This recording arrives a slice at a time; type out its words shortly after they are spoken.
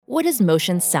What does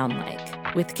motion sound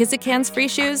like? With Kizik hands-free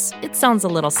shoes, it sounds a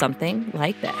little something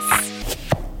like this.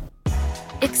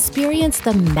 Experience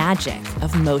the magic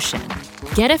of motion.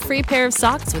 Get a free pair of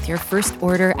socks with your first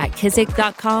order at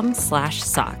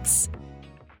kizik.com/socks.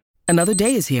 Another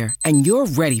day is here, and you're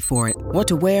ready for it. What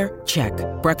to wear? Check.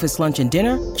 Breakfast, lunch, and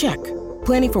dinner? Check.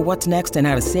 Planning for what's next and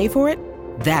how to save for it?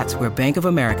 That's where Bank of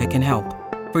America can help.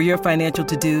 For your financial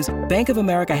to-dos, Bank of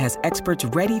America has experts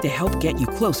ready to help get you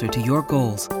closer to your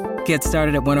goals. Get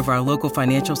started at one of our local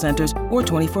financial centers or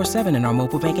 24/7 in our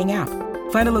mobile banking app.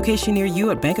 Find a location near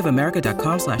you at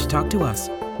bankofamerica.com/talktous.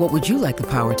 What would you like the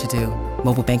power to do?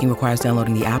 Mobile banking requires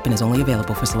downloading the app and is only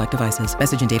available for select devices.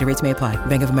 Message and data rates may apply.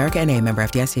 Bank of America N.A., member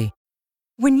FDIC.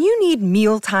 When you need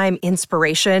mealtime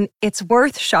inspiration, it's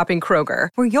worth shopping Kroger,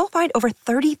 where you'll find over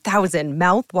 30,000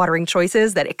 mouth-watering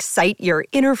choices that excite your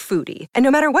inner foodie. And no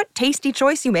matter what tasty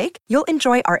choice you make, you'll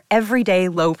enjoy our everyday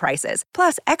low prices,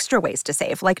 plus extra ways to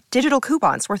save, like digital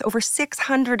coupons worth over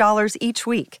 $600 each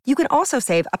week. You can also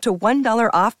save up to $1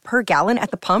 off per gallon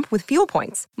at the pump with fuel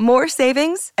points. More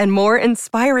savings and more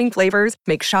inspiring flavors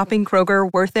make shopping Kroger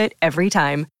worth it every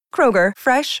time. Kroger,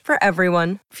 fresh for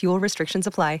everyone. Fuel restrictions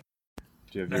apply.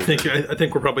 I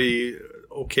think we're probably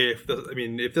okay.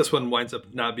 If this one winds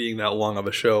up not being that long of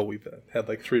a show, we've had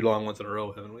like 3 long ones in a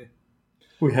row, haven't we?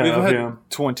 We've had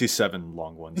 27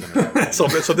 long ones in a row. so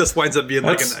this winds up being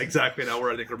exactly an hour.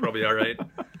 I think we're probably all right.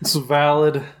 It's a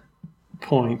valid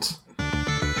point.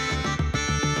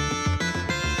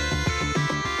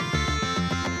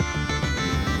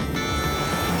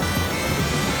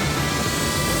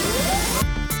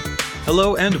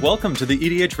 Hello and welcome to the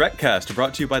EDHRECast,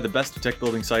 brought to you by the best deck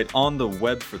building site on the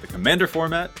web for the Commander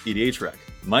format, EDHREC.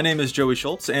 My name is Joey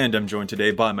Schultz, and I'm joined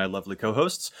today by my lovely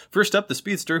co-hosts. First up, the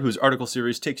Speedster, whose article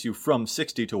series takes you from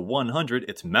 60 to 100,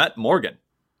 it's Matt Morgan.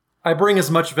 I bring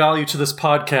as much value to this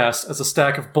podcast as a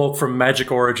stack of bulk from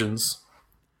Magic Origins.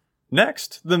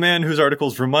 Next, the man whose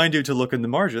articles remind you to look in the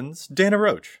margins, Dana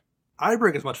Roach. I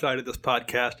bring as much value to this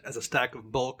podcast as a stack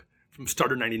of bulk from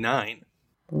Starter 99.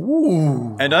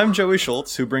 Ooh. And I'm Joey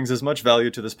Schultz, who brings as much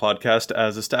value to this podcast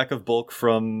as a stack of bulk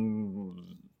from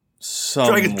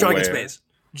somewhere. Dragon's Maze.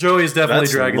 Joey's definitely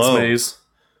Dragon's Maze.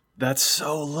 That's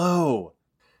so low.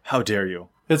 How dare you?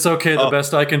 It's okay. The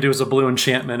best I can do is a blue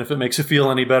enchantment if it makes you feel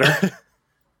any better.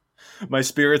 My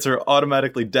spirits are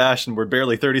automatically dashed and we're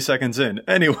barely 30 seconds in.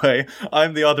 Anyway,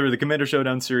 I'm the author of the Commander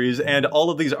Showdown series, and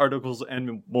all of these articles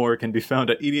and more can be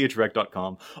found at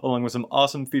edhrec.com, along with some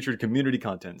awesome featured community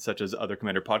content, such as other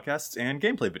Commander podcasts and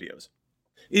gameplay videos.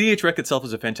 EDHREC itself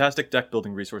is a fantastic deck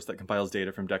building resource that compiles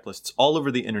data from deck lists all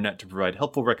over the internet to provide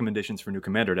helpful recommendations for new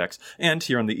Commander decks, and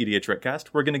here on the EDHRECast,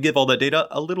 we're going to give all that data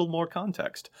a little more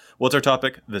context. What's our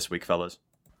topic this week, fellas?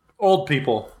 Old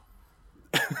people.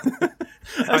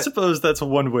 I suppose that's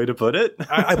one way to put it.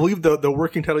 I believe the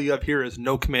working title you have here is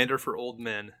No Commander for Old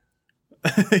Men.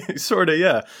 Sorta,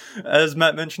 yeah. As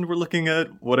Matt mentioned, we're looking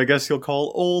at what I guess you'll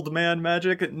call old man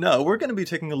magic. No, we're going to be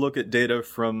taking a look at data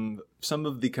from some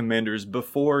of the commanders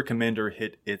before Commander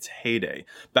hit its heyday.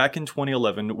 Back in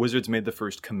 2011, Wizards made the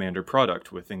first Commander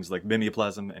product with things like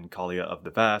Mimeoplasm and Kalia of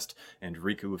the Vast and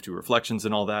Riku of Two Reflections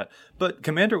and all that, but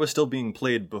Commander was still being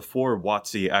played before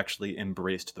WotC actually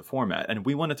embraced the format, and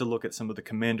we wanted to look at some of the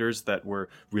commanders that were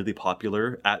really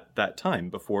popular at that time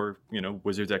before,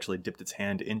 Wizards actually dipped its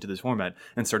hand into this format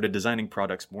and started designing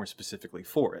products more specifically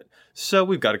for it. So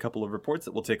we've got a couple of reports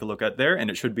that we'll take a look at there, and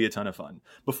it should be a ton of fun.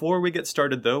 Before we get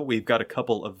started, though, we've got a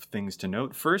couple of things to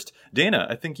note. First, Dana,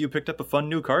 I think you picked up a fun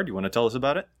new card. You want to tell us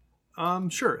about it?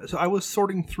 Sure. So I was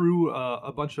sorting through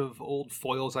a bunch of old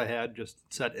foils I had just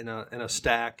set in a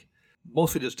stack,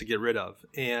 mostly just to get rid of.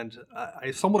 And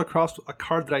I stumbled across a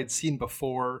card that I'd seen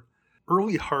before,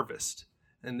 Early Harvest.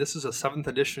 And this is a 7th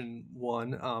edition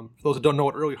one. For those who don't know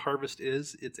what Early Harvest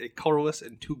is, it's a colorless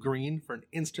and 2 green for an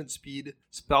instant speed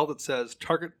spell that says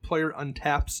target player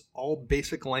untaps all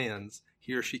basic lands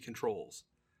he or she controls.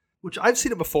 Which I've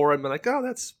seen it before and been like, oh,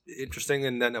 that's interesting.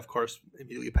 And then, of course,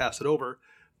 immediately pass it over.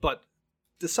 But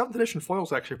the 7th edition foil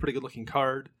is actually a pretty good looking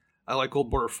card. I like gold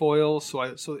border foils.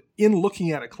 So in looking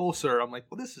at it closer, I'm like,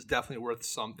 well, this is definitely worth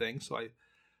something. So I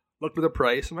looked at the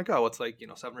price. I'm like, oh, it's like,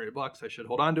 $7 or $8. I should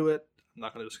hold on to it. I'm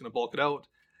not just going to bulk it out.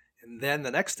 And then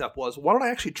the next step was, why don't I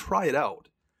actually try it out?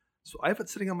 So I have it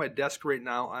sitting on my desk right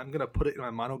now. I'm going to put it in my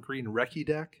mono green Recce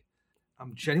deck.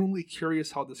 I'm genuinely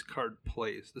curious how this card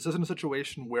plays. This isn't a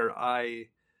situation where I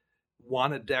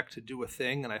want a deck to do a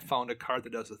thing and I found a card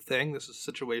that does a thing. This is a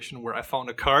situation where I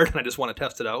found a card and I just want to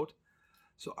test it out.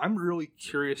 So I'm really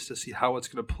curious to see how it's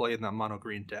going to play in that mono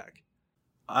green deck.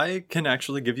 I can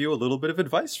actually give you a little bit of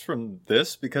advice from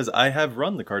this because I have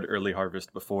run the card Early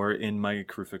Harvest before in my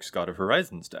Krufix God of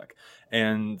Horizons deck.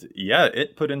 And yeah,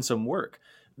 it put in some work.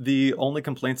 The only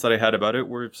complaints that I had about it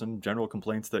were some general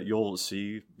complaints that you'll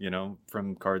see,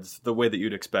 from cards the way that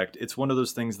you'd expect. It's one of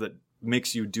those things that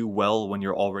makes you do well when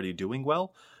you're already doing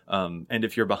well. And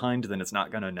if you're behind, then it's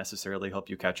not going to necessarily help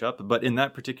you catch up. But in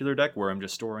that particular deck where I'm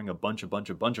just storing a bunch of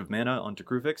mana onto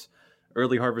Krufix,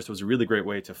 Early Harvest was a really great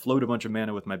way to float a bunch of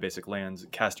mana with my basic lands,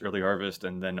 cast Early Harvest,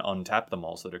 and then untap them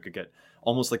all so that it could get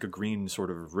almost like a green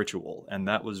sort of ritual. And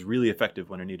that was really effective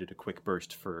when I needed a quick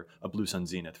burst for a Blue Sun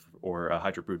Zenith or a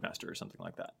Hydra Broodmaster or something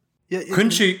like that. Yeah,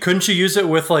 couldn't you use it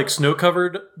with like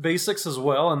snow-covered basics as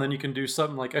well, and then you can do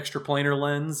something like extra planar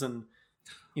lens and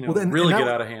really get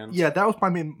out of hand? Yeah, that was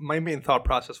my main thought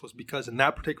process, was because in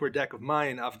that particular deck of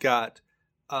mine, I've got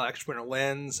extra planar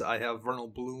lens, I have Vernal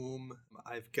Bloom,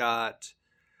 I've got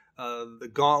the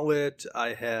Gauntlet,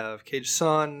 I have Cage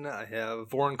Sun, I have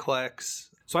Vorinclex.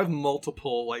 So I have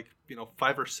multiple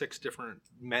 5 or 6 different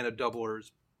mana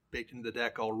doublers baked into the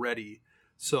deck already.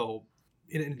 So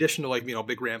in addition to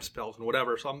big ramp spells and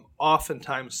whatever, so I'm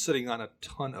oftentimes sitting on a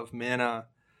ton of mana.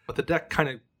 But the deck kind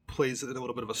of plays in a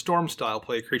little bit of a storm style: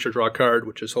 play a creature, draw a card,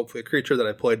 which is hopefully a creature that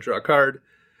I played, draw a card.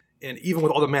 And even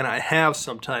with all the mana I have,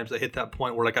 sometimes I hit that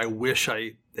point where I wish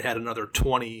I had another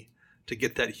 20 to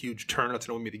get that huge turn that's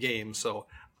going to win me the game. So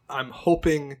I'm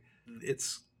hoping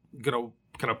it's going to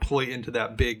kind of play into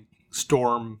that big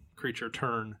storm creature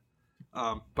turn.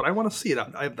 But I want to see it.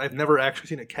 I've never actually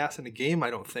seen it cast in a game,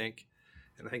 I don't think.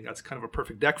 And I think that's kind of a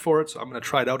perfect deck for it. So I'm going to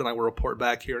try it out, and I will report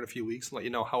back here in a few weeks and let you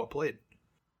know how it played.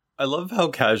 I love how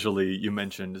casually you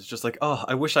mentioned it's just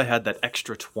I wish I had that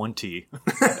extra 20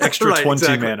 extra right, 20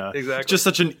 exactly, mana. Exactly. Just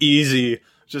such an easy,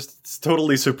 just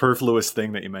totally superfluous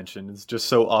thing that you mentioned. It's just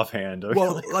so offhand.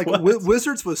 Well,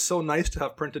 Wizards was so nice to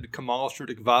have printed Kamal's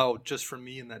Druidic Vow just for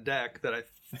me in that deck that I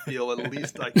feel at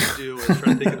least I can do is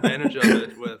try to take advantage of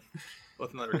it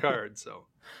with another card. So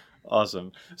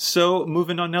awesome. So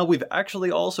moving on now, we've actually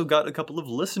also got a couple of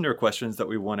listener questions that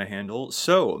we want to handle.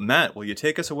 So Matt, will you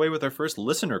take us away with our first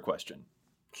listener question?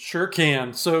 Sure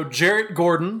can. So Jarrett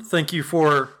Gordon, thank you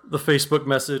for the Facebook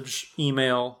message,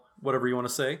 email, whatever you want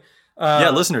to say.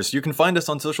 Yeah, listeners, you can find us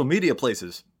on social media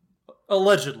places.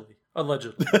 Allegedly.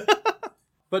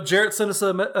 But Jarrett sent us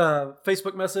a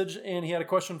Facebook message, and he had a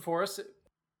question for us.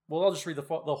 Well, I'll just read the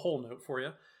whole note for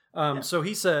you. So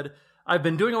he said, I've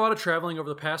been doing a lot of traveling over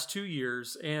the past 2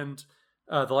 years, and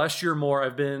the last year or more,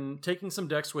 I've been taking some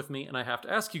decks with me, and I have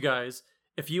to ask you guys,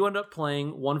 if you end up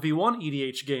playing 1v1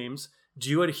 EDH games, do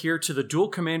you adhere to the dual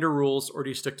commander rules, or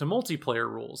do you stick to multiplayer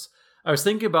rules? I was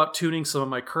thinking about tuning some of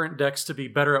my current decks to be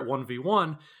better at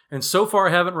 1v1, and so far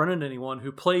I haven't run into anyone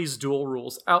who plays dual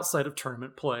rules outside of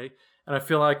tournament play, and I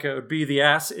feel like it would be the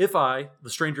ass if I,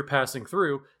 the stranger passing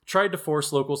through, tried to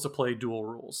force locals to play dual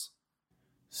rules.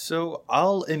 So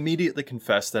I'll immediately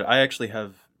confess that I actually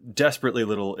have desperately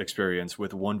little experience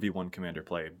with 1v1 commander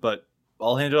play, but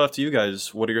I'll hand it off to you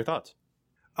guys. What are your thoughts?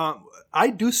 I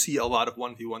do see a lot of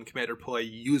 1v1 commander play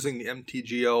using the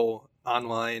MTGO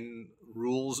online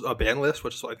rules ban list,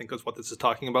 which I think is what this is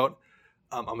talking about.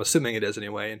 I'm assuming it is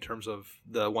anyway, in terms of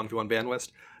the 1v1 ban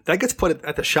list. That gets put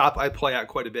at the shop I play at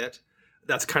quite a bit.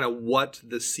 That's kind of what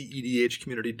the CEDH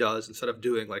community does. Instead of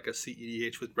doing like a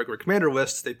CEDH with regular commander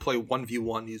lists, they play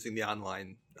 1v1 using the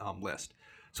online list.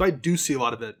 So I do see a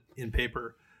lot of it in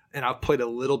paper, and I've played a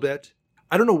little bit.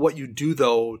 I don't know what you do,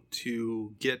 though,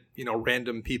 to get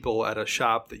random people at a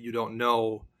shop that you don't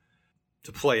know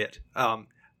to play it.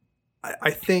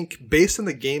 I think based on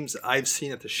the games I've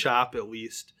seen at the shop, at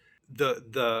least,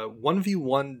 the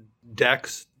 1v1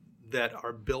 decks that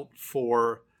are built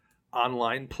for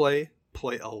online play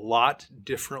a lot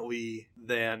differently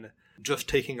than just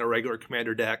taking a regular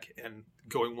commander deck and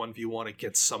going 1v1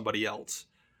 against somebody else.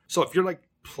 So if you're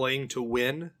playing to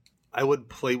win, I would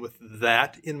play with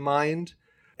that in mind.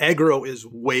 Aggro is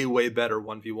way, way better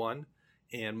 1v1.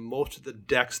 And most of the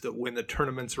decks that win the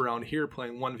tournaments around here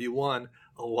playing 1v1,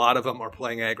 a lot of them are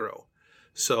playing aggro.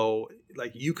 So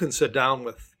you can sit down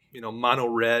with, mono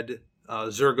red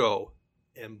Zergo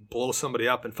and blow somebody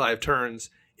up in 5 turns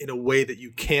in a way that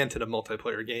you can't in a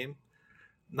multiplayer game.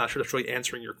 I'm not sure that's really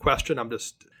answering your question. I'm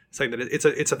just saying that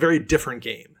it's a very different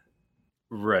game.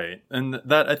 Right. And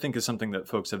that, I think, is something that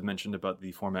folks have mentioned about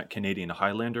the format Canadian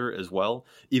Highlander as well.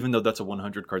 Even though that's a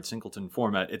 100-card singleton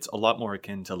format, it's a lot more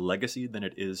akin to Legacy than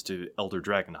it is to Elder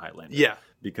Dragon Highlander. Yeah.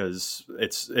 Because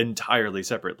it's entirely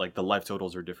separate. The life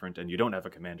totals are different, and you don't have a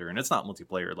commander, and it's not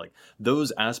multiplayer.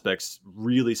 Those aspects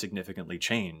really significantly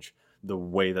change the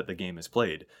way that the game is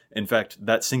played. In fact,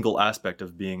 that single aspect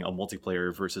of being a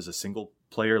multiplayer versus a single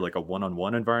player, like a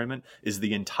one-on-one environment, is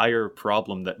the entire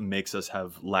problem that makes us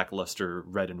have lackluster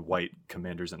red and white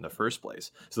commanders in the first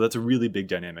place. So that's a really big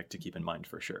dynamic to keep in mind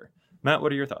for sure. Matt,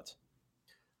 what are your thoughts?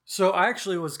 So I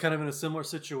actually was kind of in a similar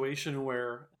situation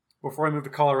where before I moved to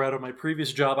Colorado, my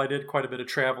previous job, I did quite a bit of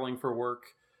traveling for work.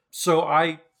 So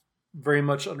I very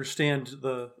much understand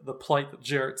the plight that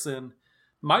Jarrett's in.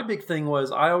 My big thing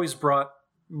was I always brought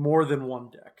more than one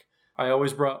deck. I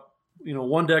always brought,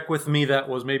 one deck with me that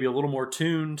was maybe a little more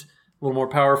tuned, a little more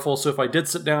powerful. So if I did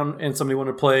sit down and somebody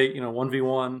wanted to play,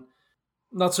 1v1,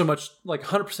 not so much like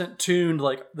 100% tuned,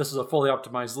 like this is a fully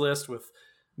optimized list with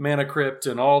Mana Crypt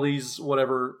and all these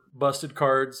whatever busted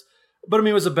cards. But I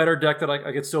mean, it was a better deck that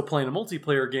I could still play in a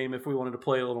multiplayer game if we wanted to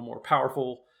play a little more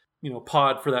powerful,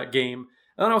 pod for that game.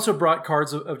 And I also brought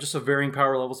cards of just a varying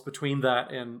power levels between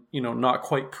that and, not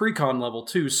quite pre-con level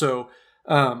too. So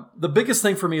the biggest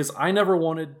thing for me is I never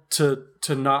wanted to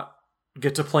not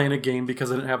get to play in a game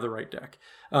because I didn't have the right deck.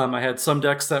 I had some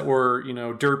decks that were,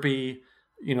 derpy,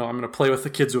 I'm going to play with the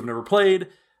kids who have never played.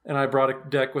 And I brought a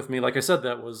deck with me, like I said,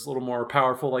 that was a little more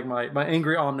powerful. Like my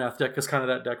Angry Omnath deck is kind of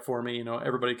that deck for me.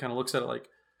 Everybody kind of looks at it like,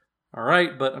 all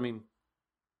right, but I mean,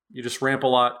 you just ramp a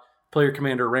lot, play your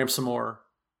commander, ramp some more,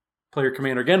 play your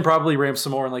commander again, probably ramp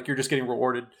some more, and like you're just getting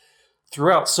rewarded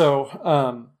throughout.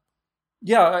 So,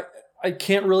 I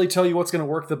can't really tell you what's going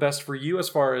to work the best for you as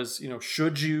far as,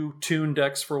 should you tune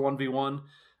decks for 1v1?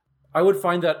 I would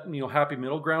find that, happy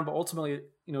middle ground, but ultimately,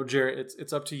 Jarrett,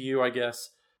 it's up to you, I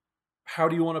guess. How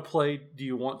do you want to play? Do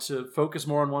you want to focus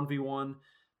more on 1v1?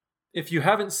 If you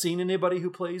haven't seen anybody who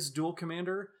plays dual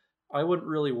commander, I wouldn't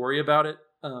really worry about it.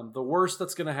 The worst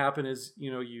that's going to happen is,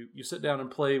 you sit down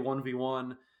and play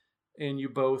 1v1 and you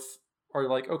both are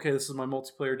like, okay, this is my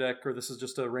multiplayer deck or this is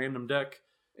just a random deck.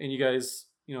 And you guys,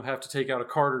 have to take out a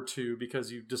card or two because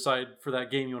you decide for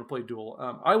that game you want to play dual.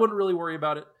 I wouldn't really worry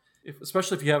about it,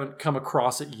 especially if you haven't come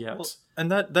across it yet. Well, and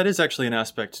that is actually an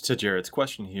aspect to Jarrett's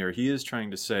question here. He is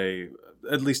trying to say,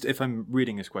 at least if I'm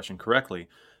reading his question correctly,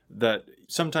 that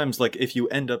sometimes, like, if you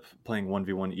end up playing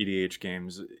 1v1 EDH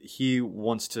games, he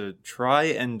wants to try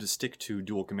and stick to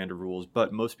dual commander rules,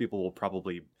 but most people will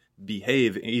probably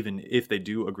behave, even if they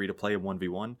do agree to play a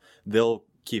 1v1, they'll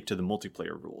keep to the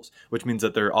multiplayer rules, which means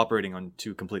that they're operating on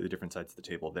two completely different sides of the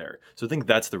table there. So I think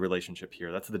that's the relationship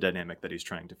here. That's the dynamic that he's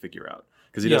trying to figure out,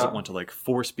 because he doesn't want to like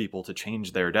force people to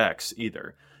change their decks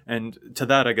either. And to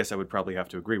that, I guess I would probably have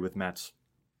to agree with Matt's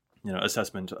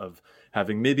assessment of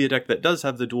having maybe a deck that does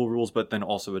have the dual rules, but then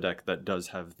also a deck that does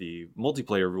have the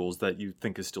multiplayer rules that you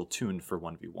think is still tuned for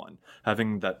 1v1.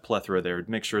 Having that plethora there,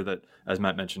 make sure that, as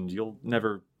Matt mentioned, you'll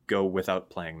never go without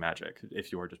playing Magic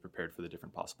if you are just prepared for the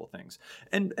different possible things.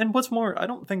 And what's more, I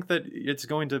don't think that it's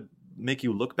going to make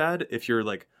you look bad if you're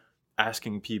like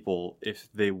asking people if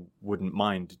they wouldn't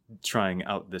mind trying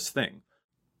out this thing.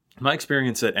 My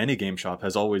experience at any game shop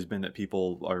has always been that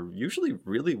people are usually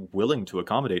really willing to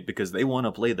accommodate because they want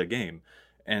to play the game.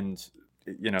 And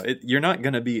you're not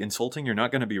going to be insulting. You're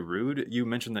not going to be rude. You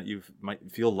mentioned that you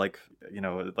might feel like,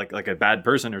 like a bad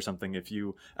person or something if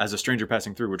you, as a stranger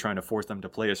passing through, were trying to force them to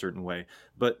play a certain way.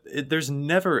 But there's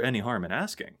never any harm in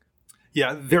asking.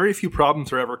 Yeah, very few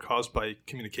problems are ever caused by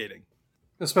communicating.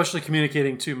 Especially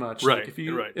communicating too much. Right. Like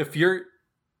if you're,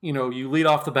 you lead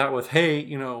off the bat with, hey,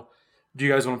 do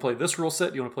you guys want to play this rule set?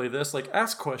 Do you want to play this? Like,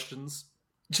 ask questions.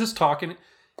 Just talking.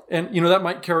 And, that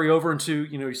might carry over into,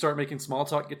 you start making small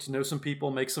talk, get to know some people,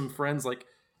 make some friends. Like,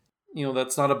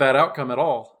 that's not a bad outcome at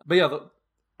all. But yeah,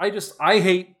 I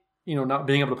hate, not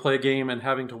being able to play a game and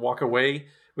having to walk away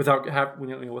without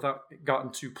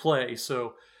gotten to play.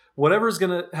 So whatever is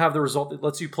going to have the result that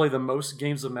lets you play the most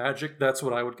games of Magic, that's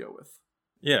what I would go with.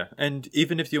 Yeah. And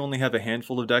even if you only have a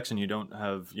handful of decks and you don't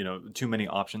have, too many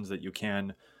options that you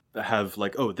can have,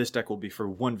 like, oh, this deck will be for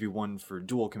 1v1 for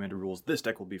dual commander rules, this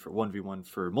deck will be for 1v1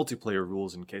 for multiplayer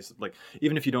rules, in case of, like,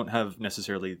 even if you don't have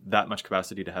necessarily that much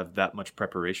capacity to have that much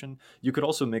preparation, you could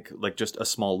also make like just a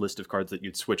small list of cards that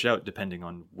you'd switch out depending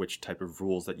on which type of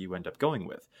rules that you end up going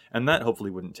with. And that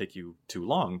hopefully wouldn't take you too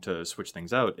long to switch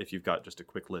things out if you've got just a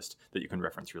quick list that you can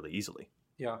reference really easily.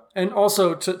 Yeah. And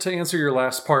also to answer your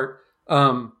last part,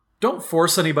 don't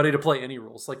force anybody to play any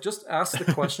rules. Like, just ask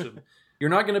the question. You're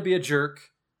not going to be a jerk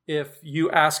if you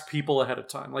ask people ahead of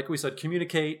time. Like we said,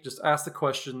 communicate, just ask the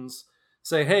questions.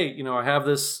 Say, hey, I have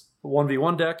this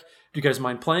 1v1 deck. Do you guys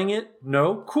mind playing it?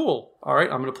 No? Cool. All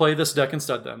right, I'm going to play this deck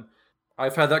instead then.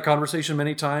 I've had that conversation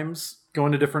many times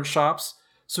going to different shops.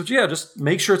 So yeah, just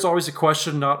make sure it's always a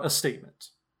question, not a statement.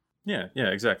 Yeah,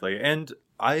 exactly. And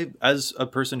I, as a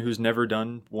person who's never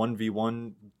done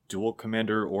 1v1 dual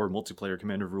commander or multiplayer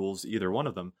commander rules, either one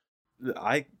of them,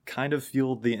 I kind of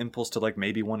feel the impulse to like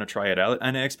maybe want to try it out.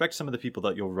 And I expect some of the people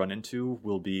that you'll run into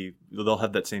they'll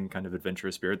have that same kind of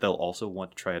adventurous spirit. They'll also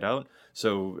want to try it out.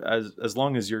 So as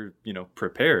long as you're,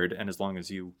 prepared and as long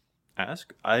as you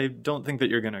ask, I don't think that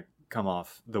you're going to come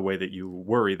off the way that you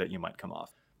worry that you might come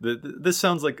off. This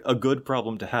sounds like a good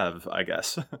problem to have, I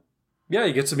guess. Yeah,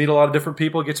 you get to meet a lot of different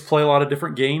people, get to play a lot of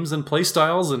different games and play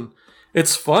styles, and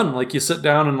it's fun. Like, you sit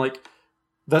down and, like,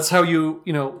 that's how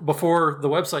before the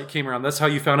website came around, that's how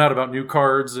you found out about new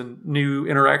cards and new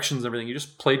interactions and everything. You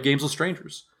just played games with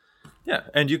strangers. Yeah,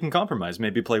 and you can compromise.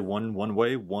 Maybe play one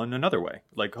way, one another way.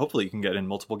 Like, hopefully you can get in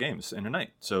multiple games in a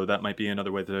night. So that might be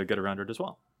another way to get around it as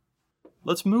well.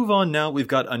 Let's move on now. We've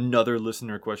got another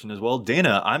listener question as well.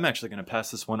 Dana, I'm actually going to pass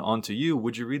this one on to you.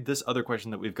 Would you read this other question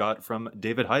that we've got from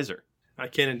David Heiser? I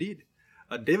can indeed.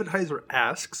 David Heiser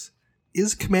asks,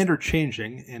 is Commander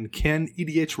changing, and can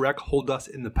EDHREC hold us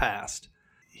in the past?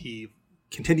 He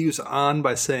continues on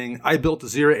by saying, I built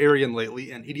Zera Arian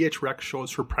lately, and EDHREC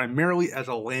shows her primarily as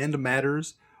a land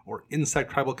matters or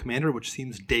insect tribal commander, which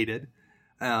seems dated.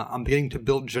 I'm beginning to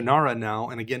build Janara now,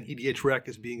 and again, EDHREC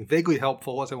is being vaguely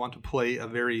helpful as I want to play a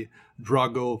very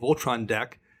Drago Voltron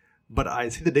deck, but I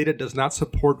see the data does not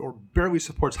support or barely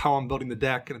supports how I'm building the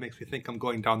deck, and it makes me think I'm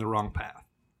going down the wrong path.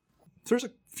 So there's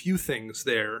a few things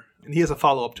there, and he has a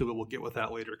follow-up to it. We'll get with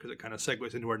that later because it kind of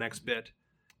segues into our next bit.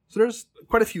 So there's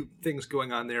quite a few things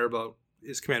going on there about,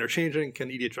 is Commander changing? Can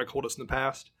EDHREC hold us in the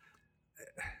past?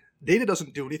 Data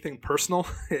doesn't do anything personal.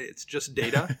 It's just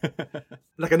data.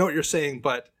 Like, I know what you're saying,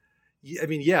 but I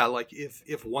mean, yeah, like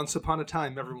if once upon a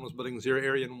time everyone was building Zera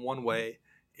Arian one way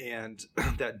and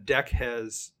that deck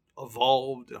has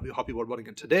evolved, how people are building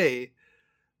it today,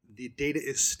 the data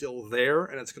is still there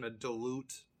and it's going to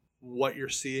dilute what you're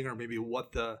seeing, or maybe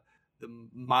what the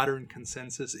modern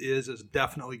consensus is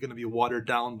definitely going to be watered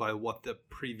down by what the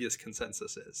previous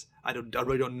consensus is. I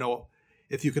really don't know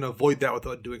if you can avoid that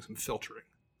without doing some filtering.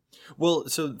 Well,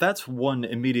 so that's one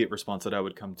immediate response that I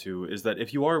would come to, is that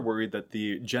if you are worried that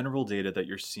the general data that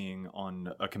you're seeing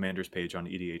on a commander's page on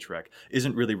EDHREC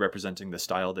isn't really representing the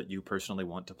style that you personally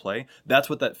want to play, that's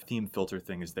what that theme filter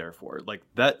thing is there for. Like,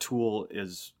 that tool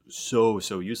is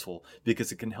so useful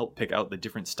because it can help pick out the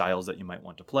different styles that you might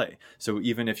want to play. So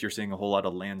even if you're seeing a whole lot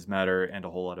of lands matter and a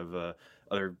whole lot of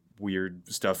other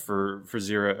weird stuff for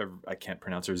Zera, I can't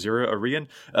pronounce her, Zera Arian.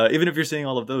 Even if you're seeing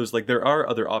all of those, like, there are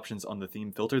other options on the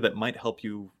theme filter that might help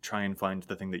you try and find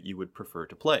the thing that you would prefer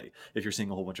to play. If you're seeing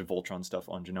a whole bunch of Voltron stuff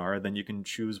on Janara, then you can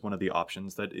choose one of the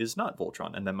options that is not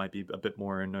Voltron, and that might be a bit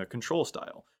more in a control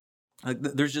style.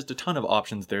 There's just a ton of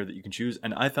options there that you can choose,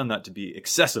 and I found that to be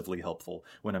excessively helpful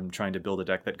when I'm trying to build a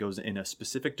deck that goes in a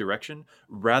specific direction,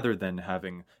 rather than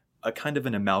having a kind of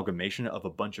an amalgamation of a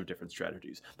bunch of different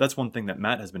strategies. That's one thing that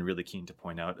Matt has been really keen to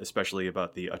point out, especially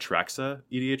about the Atraxa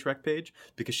EDHREC page,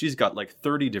 because she's got like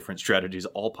 30 different strategies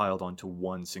all piled onto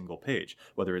one single page.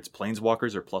 Whether it's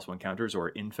Planeswalkers or +1 counters or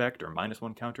Infect or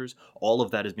 -1 counters, all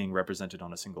of that is being represented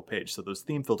on a single page. So those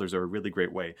theme filters are a really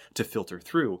great way to filter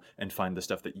through and find the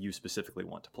stuff that you specifically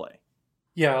want to play.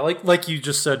 Yeah, like you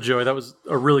just said, Joey, that was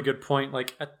a really good point.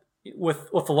 Like, with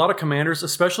a lot of commanders,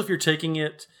 especially if you're taking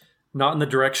it not in the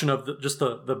direction of just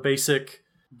the basic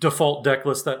default deck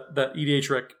list that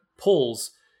EDHREC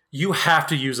pulls, you have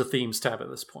to use a themes tab at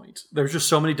this point. There's just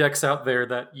so many decks out there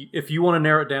that if you want to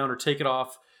narrow it down or take it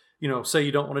off, say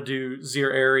you don't want to do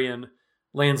Zera Arian,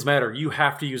 lands matter, you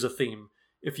have to use a theme.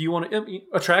 If you want to,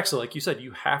 Atraxa, like you said,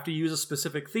 you have to use a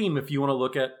specific theme if you want to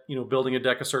look at, building a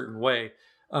deck a certain way,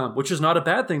 which is not a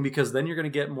bad thing, because then you're going to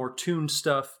get more tuned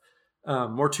stuff,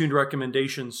 more tuned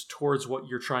recommendations towards what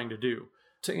you're trying to do.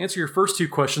 To answer your first two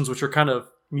questions, which are kind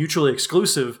of mutually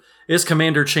exclusive, is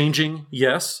Commander changing?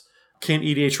 Yes. Can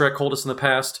EDHREC hold us in the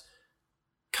past?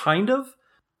 Kind of.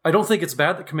 I don't think it's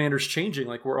bad that Commander's changing.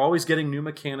 Like, we're always getting new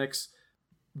mechanics.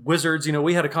 Wizards,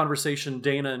 we had a conversation,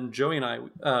 Dana and Joey and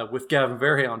I, with Gavin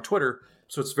Verhey on Twitter,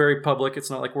 so it's very public. It's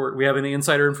not like we have any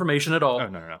insider information at all. Oh,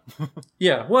 no.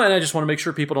 Yeah, well, and I just want to make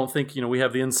sure people don't think, we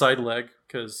have the inside leg,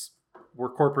 because we're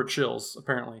corporate shills,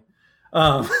 apparently.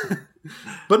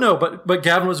 But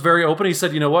Gavin was very open. He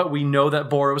said, what? We know that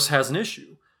Boros has an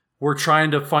issue. We're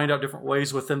trying to find out different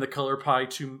ways within the color pie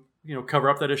to, cover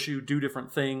up that issue, do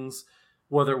different things,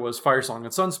 whether it was Firesong and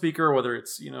Sunspeaker, whether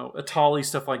it's, Atali,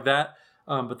 stuff like that.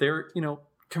 But they're,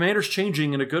 Commander's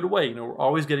changing in a good way. We're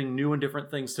always getting new and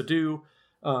different things to do.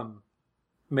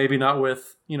 Maybe not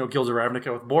with, Guilds of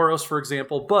Ravnica with Boros, for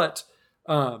example, but,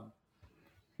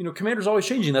 Commander's always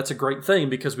changing. That's a great thing,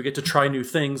 because we get to try new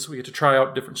things. We get to try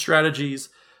out different strategies,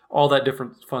 all that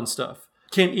different fun stuff.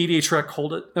 Can EDHREC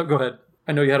hold it? No, go ahead.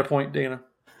 I know you had a point, Dana.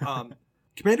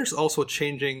 Commander's also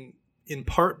changing in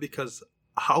part because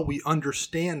how we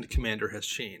understand Commander has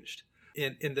changed.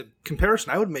 And the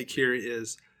comparison I would make here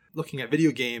is looking at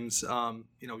video games.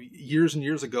 Years and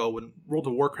years ago when World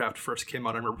of Warcraft first came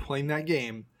out, I remember playing that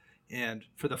game, and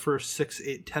for the first 6,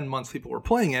 8, 10 months people were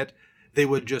playing it, they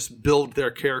would just build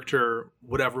their character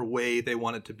whatever way they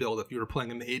wanted to build. If you were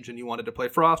playing a mage and you wanted to play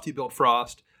Frost, you built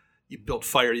Frost. You built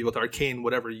Fire, you built Arcane,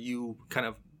 whatever you kind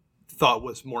of thought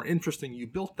was more interesting, you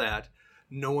built that.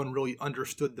 No one really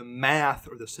understood the math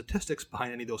or the statistics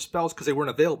behind any of those spells because they weren't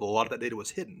available. A lot of that data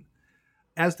was hidden.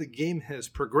 As the game has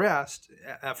progressed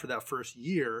after that first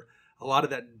year, a lot of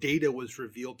that data was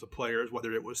revealed to players,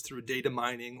 whether it was through data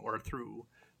mining or through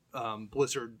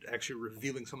Blizzard actually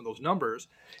revealing some of those numbers,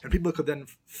 and people could then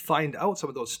find out some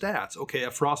of those stats. Okay, a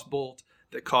Frostbolt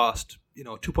that cost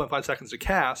 2.5 seconds to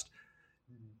cast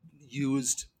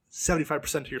used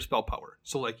 75% of your spell power.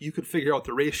 So like you could figure out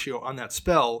the ratio on that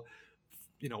spell.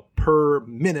 Per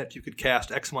minute you could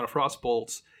cast X amount of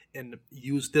Frostbolts and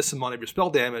use this amount of your spell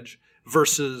damage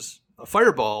versus a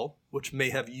Fireball, which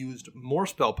may have used more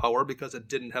spell power because it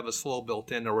didn't have a slow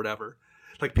built in or whatever.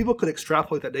 Like people could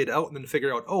extrapolate that data out and then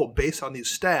figure out, based on these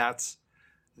stats,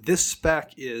 this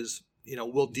spec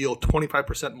will deal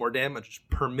 25% more damage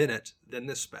per minute than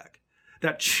this spec.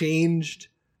 That changed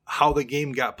how the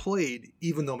game got played,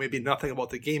 even though maybe nothing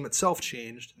about the game itself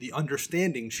changed. The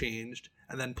understanding changed,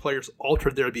 and then players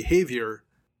altered their behavior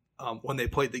when they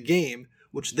played the game,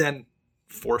 which then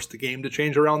forced the game to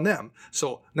change around them.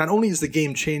 So not only is the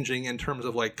game changing in terms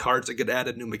of like cards that get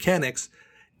added, new mechanics,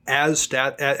 as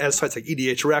sites like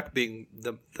EDHREC being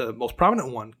the most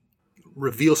prominent one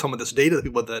reveal some of this data to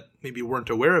people that maybe weren't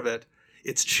aware of it,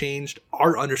 it's changed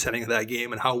our understanding of that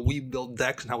game and how we build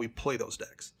decks and how we play those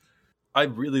decks. I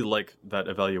really like that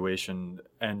evaluation,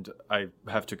 and I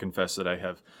have to confess that I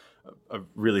have a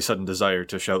really sudden desire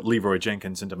to shout Leroy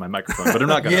Jenkins into my microphone, but I'm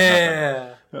not going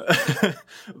to. Yeah.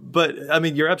 But, I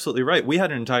mean, you're absolutely right. We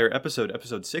had an entire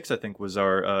episode 6, I think, was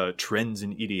our Trends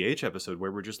in EDH episode,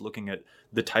 where we're just looking at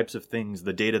the types of things,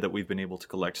 the data that we've been able to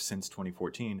collect since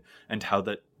 2014, and how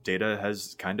that data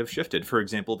has kind of shifted. For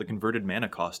example, the converted mana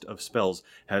cost of spells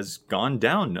has gone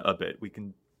down a bit. We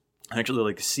can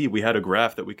actually we had a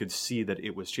graph that we could see that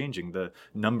it was changing. The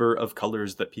number of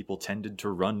colors that people tended to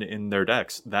run in their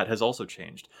decks, that has also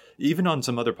changed. Even on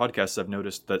some other podcasts, I've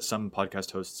noticed that some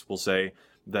podcast hosts will say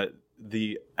that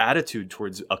the attitude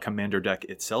towards a commander deck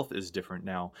itself is different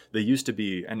now. They used to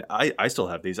be, and I still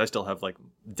have these, I still have like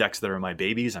decks that are my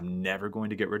babies, I'm never going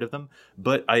to get rid of them,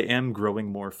 but I am growing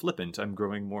more flippant. I'm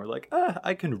growing more like,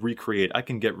 I can recreate, I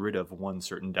can get rid of one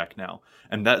certain deck now.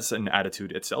 And that's an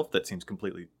attitude itself that seems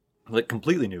completely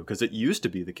new, because it used to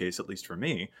be the case, at least for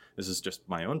me, this is just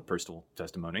my own personal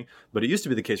testimony, but it used to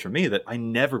be the case for me that I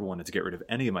never wanted to get rid of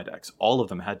any of my decks. All of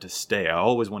them had to stay. I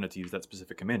always wanted to use that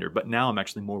specific commander, but now I'm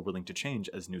actually more willing to change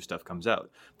as new stuff comes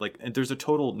out. And there's a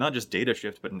total, not just data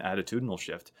shift, but an attitudinal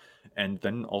shift. And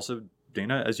then also,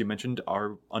 Dana, as you mentioned,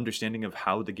 our understanding of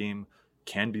how the game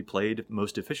can be played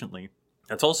most efficiently,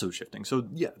 that's also shifting. So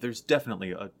yeah, there's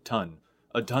definitely a ton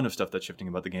of stuff that's shifting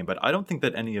about the game, but I don't think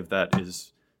that any of that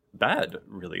is bad,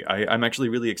 really. I'm actually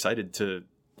really excited to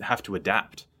have to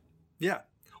adapt. Yeah.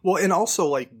 Well, and also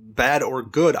like bad or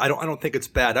good, I don't think it's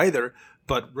bad either,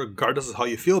 but regardless of how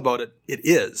you feel about it, it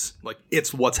is. Like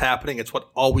it's what's happening. It's what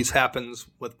always happens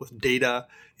with data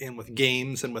and with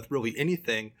games and with really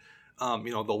anything.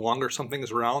 The longer something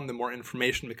is around, the more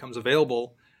information becomes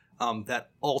available. That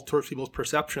alters people's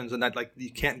perceptions, and that like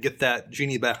you can't get that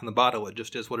genie back in the bottle. It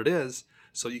just is what it is.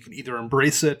 So you can either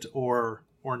embrace it or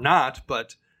not,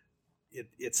 but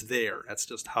it's there. That's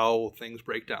just how things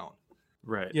break down.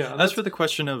 Right. Yeah. As for the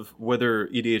question of whether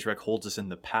EDHREC holds us in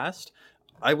the past,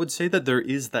 I would say that there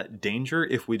is that danger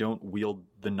if we don't wield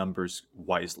the numbers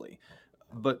wisely.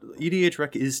 But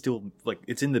EDHREC is still,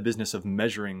 it's in the business of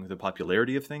measuring the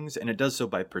popularity of things, and it does so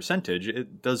by percentage.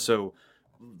 It does so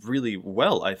really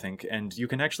well, I think, and you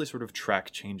can actually sort of track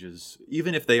changes.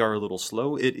 Even if they are a little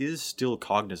slow, it is still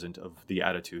cognizant of the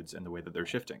attitudes and the way that they're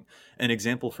shifting. An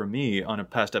example for me, on a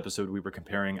past episode, we were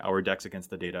comparing our decks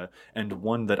against the data, and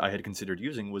one that I had considered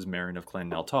using was Marin of Clan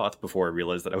Naltoth, before I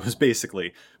realized that I was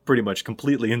basically pretty much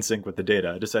completely in sync with the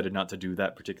data. I decided not to do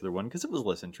that particular one because it was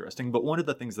less interesting, but one of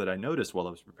the things that I noticed while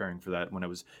I was preparing for that, when I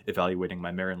was evaluating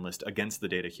my Marin list against the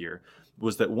data here,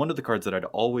 was that one of the cards that I'd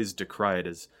always decried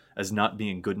as not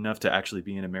being good enough to actually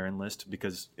be in a Marin list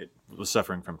because it was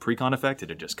suffering from precon effect, it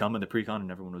had just come in the precon and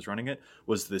everyone was running it,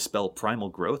 was the spell Primal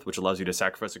Growth, which allows you to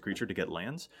sacrifice a creature to get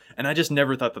lands. And I just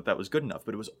never thought that was good enough,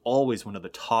 but it was always one of the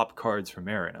top cards for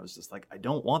Marin. I was just like, I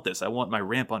don't want this. I want my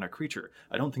ramp on a creature.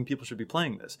 I don't think people should be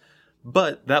playing this.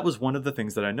 But that was one of the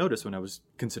things that I noticed when I was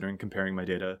considering comparing my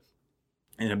data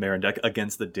in a Marin deck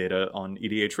against the data on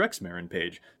EDHREC's Marin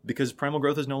page, because Primal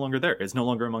Growth is no longer there. It's no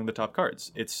longer among the top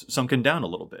cards. It's sunken down a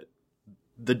little bit.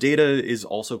 The data is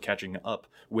also catching up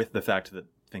with the fact that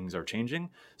things are changing.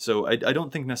 So I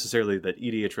don't think necessarily that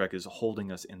EDHREC is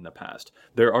holding us in the past.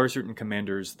 There are certain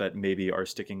commanders that maybe are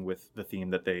sticking with the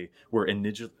theme that they were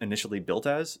initially built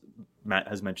as. Matt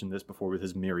has mentioned this before with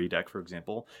his Miri deck, for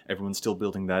example. Everyone's still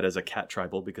building that as a cat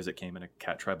tribal because it came in a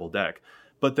cat tribal deck.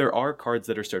 But there are cards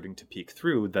that are starting to peek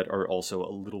through that are also a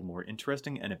little more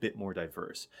interesting and a bit more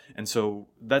diverse. And so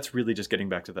that's really just getting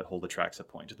back to that whole Atraxa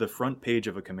point. The front page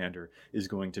of a commander is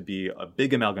going to be a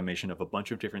big amalgamation of a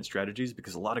bunch of different strategies,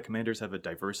 because a lot of commanders have a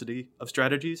diversity of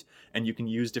strategies, and you can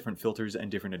use different filters and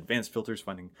different advanced filters,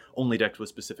 finding only decked with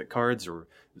specific cards or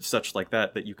such like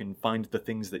that, that you can find the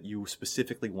things that you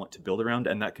specifically want to build around,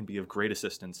 and that can be of great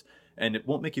assistance. And it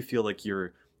won't make you feel like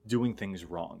you're doing things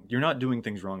wrong. You're not doing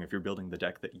things wrong if you're building the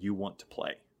deck that you want to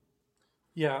play.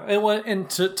 Yeah, and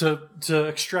to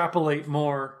extrapolate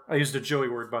more, I used a Joey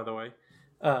word, by the way.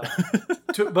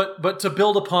 But to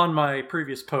build upon my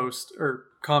previous post or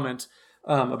comment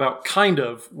about kind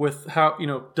of with how,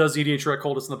 does EDHREC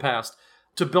hold us in the past?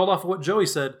 To build off of what Joey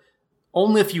said,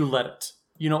 only if you let it.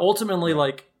 Ultimately,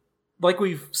 like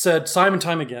we've said time and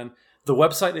time again, the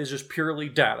website is just purely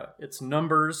data. It's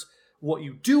numbers. What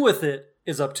you do with it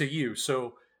is up to you.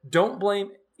 So don't blame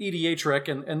EDHREC.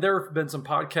 And there have been some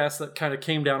podcasts that kind of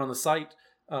came down on the site,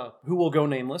 who will go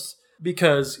nameless,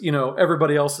 because,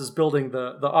 everybody else is building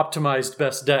the optimized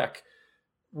best deck.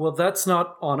 Well, that's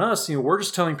not on us. We're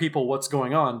just telling people what's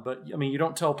going on. But you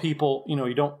don't tell people,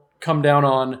 you don't come down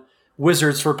on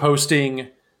Wizards for posting,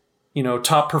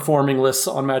 top performing lists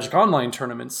on Magic Online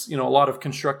tournaments. A lot of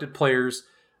constructed players,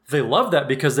 they love that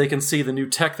because they can see the new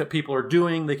tech that people are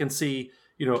doing. They can see,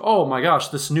 oh my gosh,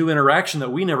 this new interaction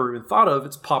that we never even thought of,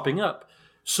 it's popping up.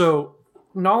 So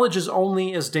knowledge is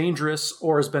only as dangerous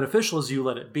or as beneficial as you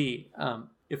let it be.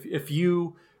 If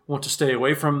you want to stay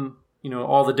away from,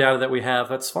 all the data that we have,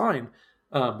 that's fine.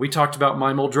 We talked about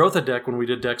my Muldrotha deck when we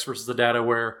did decks versus the data,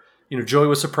 where, Joey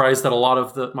was surprised that a lot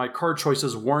of my card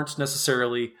choices weren't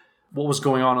necessarily what was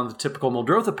going on the typical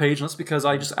Muldrotha page. And that's because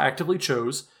I just actively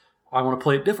chose, I want to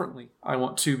play it differently. I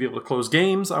want to be able to close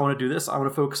games. I want to do this. I want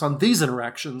to focus on these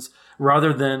interactions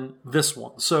rather than this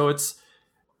one. So it's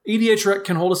EDHREC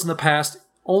can hold us in the past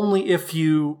only if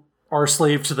you are a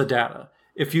slave to the data.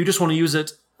 If you just want to use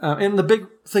it, and the big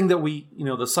thing that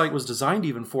the site was designed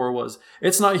even for was,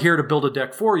 it's not here to build a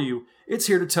deck for you. It's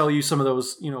here to tell you some of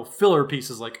those, filler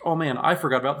pieces like, oh man, I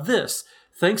forgot about this.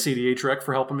 Thanks EDHREC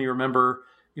for helping me remember,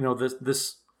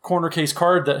 this corner case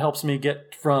card that helps me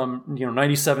get from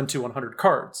 97 to 100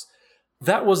 cards.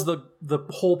 That was the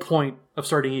whole point of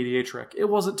starting EDHREC. It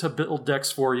wasn't to build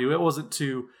decks for you. It wasn't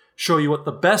to show you what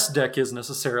the best deck is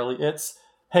necessarily. It's,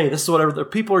 hey, this is what other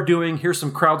people are doing. Here's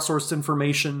some crowdsourced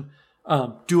information.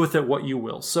 Do with it what you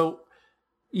will. So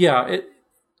yeah,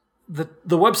 the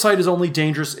website is only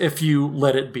dangerous if you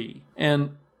let it be.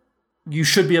 And you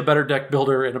should be a better deck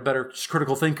builder and a better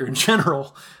critical thinker in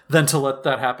general than to let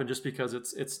that happen just because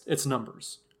it's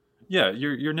numbers. Yeah,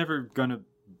 you're never gonna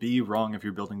be wrong if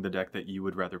you're building the deck that you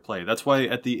would rather play. That's why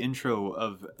at the intro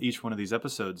of each one of these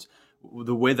episodes,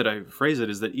 the way that I phrase it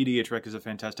is that EDHREC is a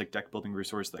fantastic deck building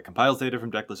resource that compiles data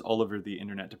from deck lists all over the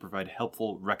internet to provide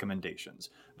helpful recommendations.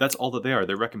 That's all that they are.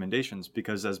 They're recommendations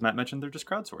because, as Matt mentioned, they're just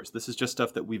crowdsourced. This is just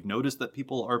stuff that we've noticed that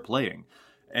people are playing.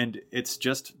 And it's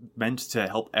just meant to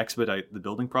help expedite the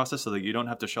building process so that you don't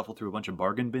have to shuffle through a bunch of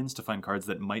bargain bins to find cards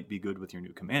that might be good with your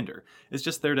new commander. It's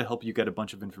just there to help you get a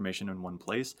bunch of information in one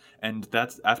place, and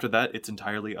after that, it's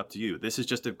entirely up to you. This is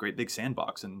just a great big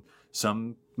sandbox, and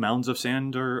some mounds of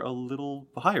sand are a little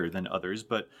higher than others,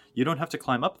 but you don't have to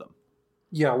climb up them.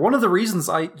 Yeah, one of the reasons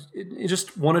I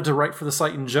just wanted to write for the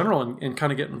site in general and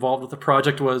kind of get involved with the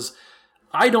project was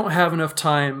I don't have enough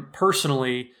time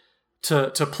personally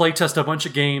to play test a bunch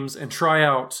of games and try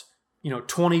out,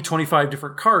 20, 25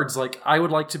 different cards. Like, I would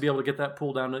like to be able to get that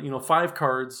pool down to, 5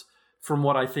 cards from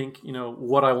what I think,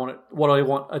 what I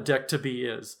want a deck to be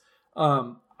is.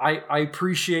 I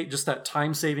appreciate just that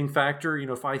time saving factor.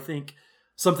 If I think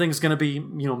something's going to be,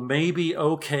 maybe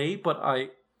okay, but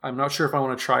I'm not sure if I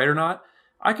want to try it or not,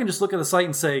 I can just look at the site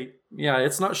and say, yeah,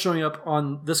 it's not showing up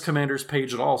on this commander's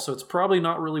page at all. So it's probably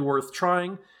not really worth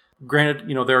trying. Granted,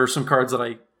 there are some cards that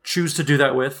I choose to do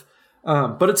that with.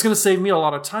 But it's going to save me a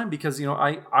lot of time because,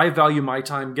 I value my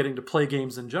time getting to play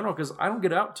games in general because I don't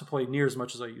get out to play near as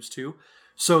much as I used to.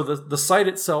 So the site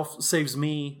itself saves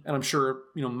me, and I'm sure,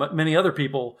 many other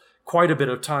people, quite a bit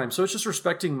of time. So it's just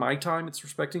respecting my time. It's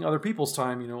respecting other people's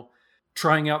time,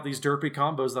 trying out these derpy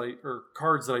combos or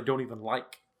cards that I don't even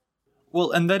like.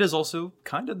 Well, and that is also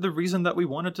kind of the reason that we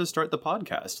wanted to start the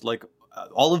podcast. Like,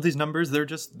 all of these numbers,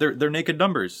 they're naked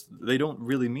numbers. They don't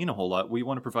really mean a whole lot. We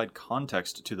want to provide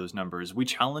context to those numbers. We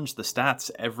challenge the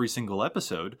stats every single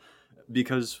episode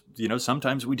because,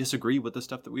 sometimes we disagree with the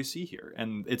stuff that we see here.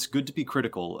 And it's good to be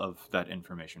critical of that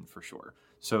information for sure.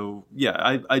 So,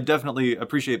 yeah, I definitely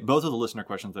appreciate both of the listener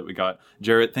questions that we got.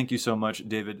 Jarrett, thank you so much.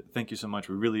 David, thank you so much.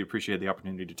 We really appreciate the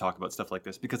opportunity to talk about stuff like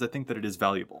this because I think that it is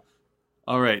valuable.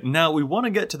 All right, now we want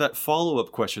to get to that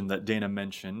follow-up question that Dana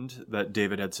mentioned that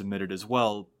David had submitted as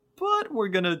well, but we're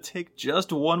going to take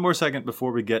just one more second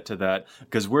before we get to that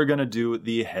because we're going to do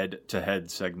the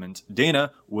head-to-head segment.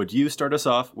 Dana, would you start us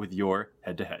off with your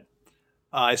head-to-head?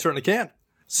 I certainly can.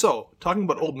 So, talking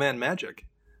about Old Man Magic,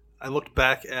 I looked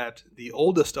back at the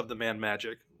oldest of the Man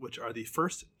Magic, which are the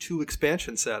first 2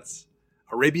 expansion sets,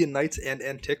 Arabian Nights and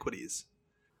Antiquities.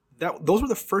 Those were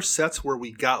the first sets where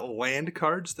we got land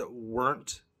cards that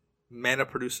weren't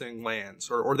mana-producing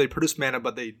lands, or they produced mana,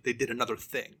 but they did another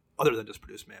thing other than just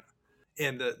produce mana.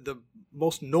 And the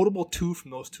most notable 2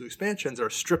 from those 2 expansions are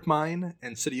Strip Mine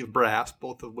and City of Brass,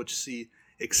 both of which see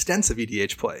extensive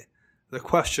EDH play. The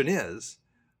question is,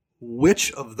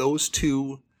 which of those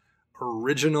 2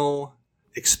 original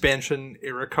expansion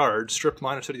era cards, Strip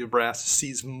Mine or City of Brass,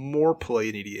 sees more play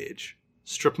in EDH?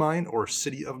 Strip Mine or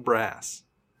City of Brass?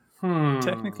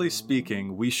 Technically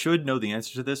speaking, we should know the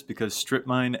answer to this because Strip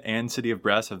Mine and City of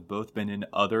Brass have both been in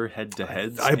other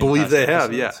head-to-heads. I believe they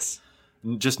have, yes.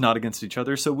 Just not against each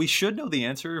other. So we should know the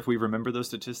answer if we remember those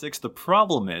statistics. The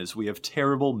problem is we have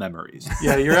terrible memories.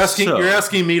 Yeah, you're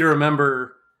asking me to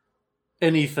remember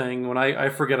anything when I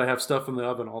forget I have stuff in the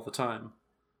oven all the time.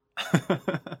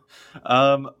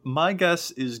 My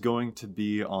guess is going to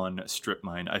be on Strip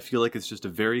Mine. I feel like it's just a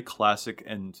very classic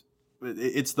and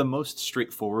it's the most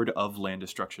straightforward of land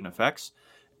destruction effects,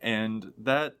 and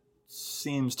that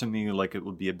seems to me like it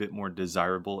would be a bit more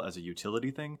desirable as a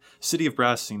utility thing. City of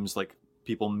Brass seems like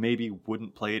people maybe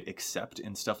wouldn't play it except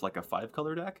in stuff like a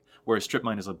 5-color deck, whereas Strip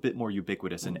Mine is a bit more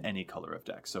ubiquitous in any color of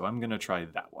deck, so I'm going to try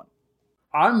that one.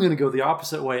 I'm going to go the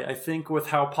opposite way. I think with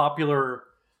how popular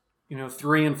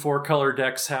 3 and 4 color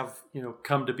decks have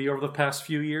come to be over the past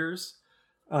few years,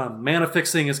 mana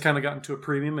fixing has kind of gotten to a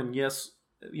premium, and yes,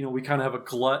 we kind of have a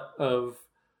glut of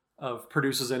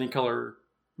produces any color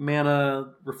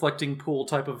mana, reflecting pool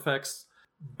type of effects.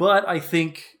 But I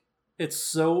think it's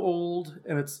so old,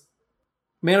 and it's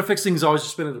mana fixing has always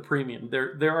just been at a premium.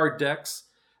 There are decks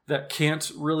that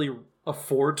can't really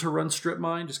afford to run Strip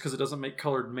Mine just because it doesn't make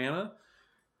colored mana,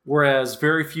 whereas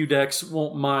very few decks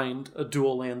won't mind a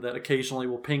dual land that occasionally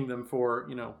will ping them for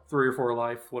 3 or 4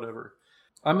 life, whatever.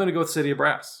 I'm going to go with City of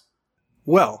Brass.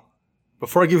 Well,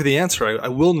 before I give you the answer, I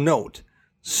will note,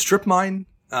 Strip Mine,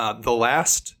 the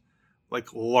last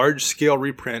large-scale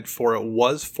reprint for it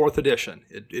was 4th edition.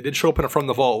 It did show up in From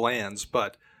the Vault lands,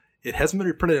 but it hasn't been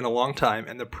reprinted in a long time,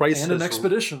 and the price and an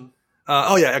Expedition.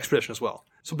 Expedition as well.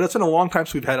 But it's been a long time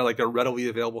since we've had a readily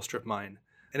available Strip Mine.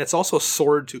 And it's also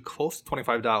soared to close to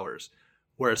 $25,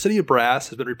 whereas City of Brass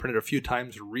has been reprinted a few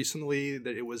times recently.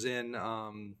 That it was in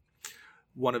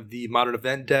one of the Modern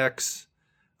Event decks.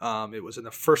 It was in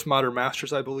the first Modern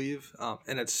Masters, I believe,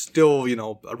 and it's still,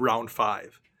 around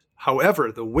 5.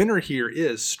 However, the winner here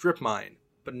is Strip Mine,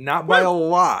 but not by a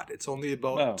lot. It's only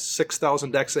about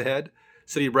 6,000 decks ahead.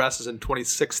 City of Brass is in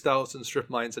 26,000, Strip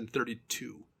Mine's in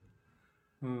 32.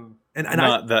 And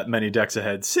not that many decks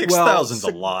ahead. 6,000's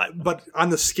a lot. But on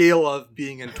the scale of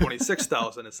being in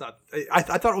 26,000, it's not. I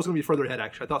thought it was going to be further ahead,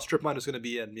 actually. I thought Strip Mine was going to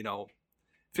be in,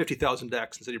 50,000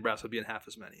 decks, and City of Brass would be in half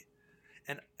as many.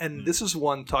 And this is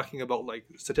one talking about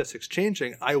statistics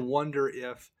changing. I wonder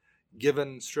if,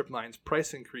 given Strip Mine's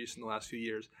price increase in the last few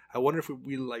years, I wonder if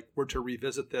we were to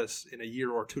revisit this in a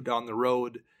year or 2 down the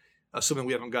road, assuming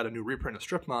we haven't got a new reprint of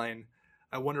Strip Mine.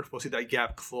 I wonder if we'll see that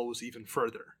gap close even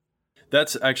further.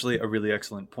 That's actually a really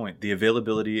excellent point. The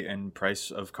availability and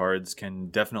price of cards can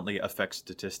definitely affect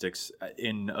statistics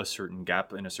in a certain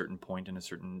gap, in a certain point, in a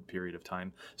certain period of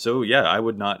time. So yeah, I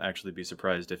would not actually be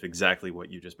surprised if exactly what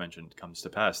you just mentioned comes to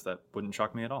pass. That wouldn't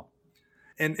shock me at all.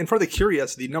 And for the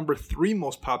curious, the number 3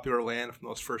 most popular land from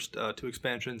those first 2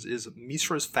 expansions is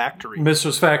Mishra's Factory.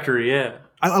 Mishra's Factory, yeah.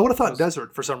 I would have thought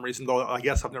Desert for some reason, though I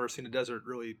guess I've never seen a Desert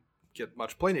really get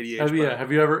much play in EDH.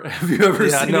 Have you ever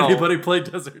seen anybody play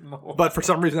Desert in the whole But for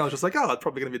some reason I was just it's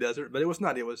probably going to be Desert. But it was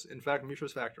not. It was, in fact,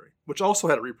 Mishra's Factory, which also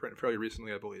had a reprint fairly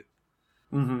recently, I believe.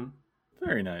 Mm-hmm.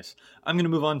 Very nice. I'm going to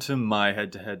move on to my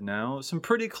head-to-head now. Some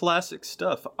pretty classic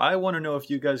stuff. I want to know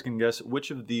if you guys can guess which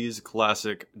of these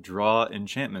classic draw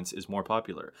enchantments is more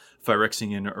popular.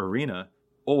 Phyrexian Arena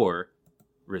or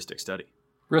Rhystic Study?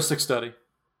 Rhystic Study.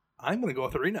 I'm going to go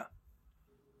with Arena.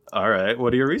 All right.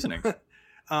 What are your reasoning?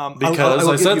 Because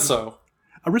I said so.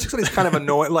 A Rhystic Study is kind of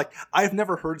annoying. Like, I've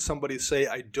never heard somebody say,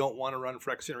 I don't want to run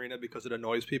Phyrexian Arena because it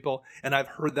annoys people. And I've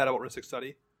heard that about Rhystic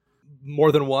Study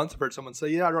more than once. I've heard someone say,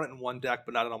 yeah, I run it in one deck,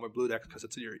 but not in all my blue decks because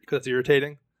it's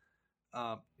irritating.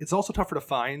 It's also tougher to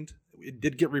find. It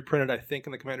did get reprinted, I think,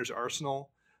 in the Commander's Arsenal.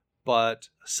 But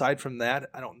aside from that,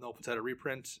 I don't know if it's had a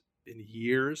reprint in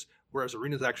years. Whereas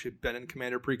Arena's actually been in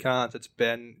Commander Precons. It's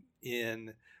been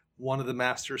in one of the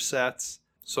Master sets.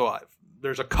 So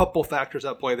there's a couple factors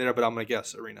at play there, but I'm going to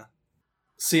guess Arena.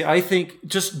 See, I think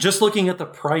just looking at the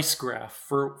price graph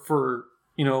for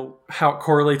how it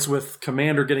correlates with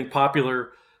Commander getting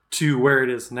popular to where it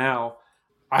is now.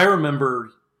 I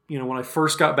remember, when I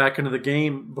first got back into the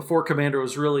game, before Commander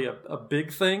was really a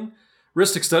big thing,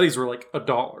 Rhystic Studies were like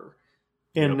 $1.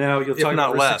 And now you'll talk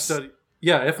about Rhystic Study.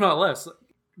 Yeah, if not less.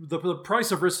 The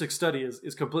price of Rhystic Study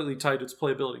is completely tied to its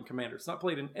playability in Commander. It's not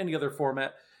played in any other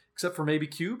format except for maybe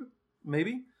Cube,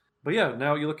 maybe. But yeah,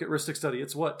 now you look at Rhystic Study,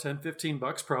 it's what,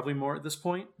 $10-15, probably more at this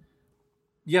point.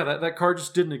 Yeah, that card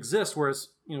just didn't exist, whereas,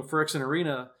 Phyrexian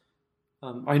Arena,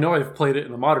 I know I've played it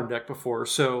in a Modern deck before,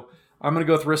 so I'm going to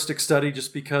go with Rhystic Study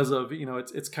just because of,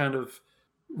 it's kind of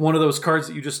one of those cards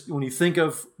that you just, when you think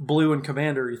of blue and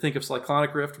Commander, you think of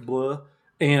Cyclonic Rift, blah,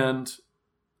 and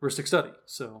Rhystic Study.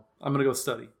 So I'm going to go with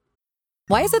Study.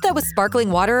 Why is it that with sparkling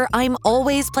water, I'm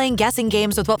always playing guessing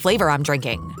games with what flavor I'm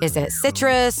drinking? Is it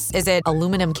citrus? Is it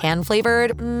aluminum can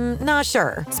flavored? Not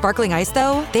sure. Sparkling ice,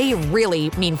 though, they really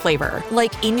mean flavor.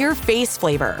 Like in-your-face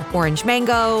flavor. Orange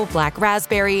mango, black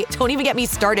raspberry. Don't even get me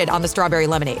started on the strawberry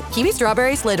lemonade. Kiwi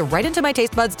Strawberry slid right into my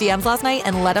taste buds DMs last night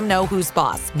and let them know who's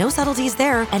boss. No subtleties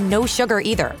there, and no sugar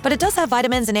either. But it does have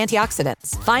vitamins and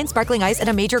antioxidants. Find sparkling ice at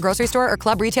a major grocery store or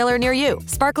club retailer near you.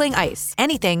 Sparkling ice.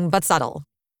 Anything but subtle.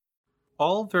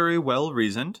 All very well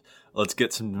reasoned. Let's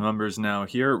get some numbers now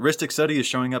here. Rhystic Study is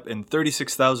showing up in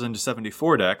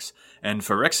 36,074 decks, and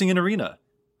Phyrexian Arena,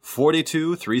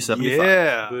 42,375.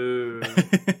 Yeah.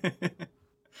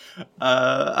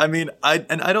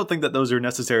 I don't think that those are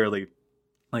necessarily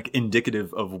like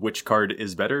indicative of which card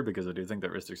is better, because I do think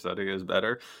that Rhystic Study is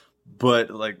better. But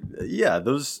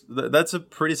that's a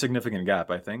pretty significant gap,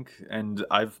 I think. And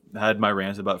I've had my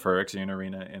rants about Phyrexian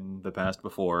Arena in the past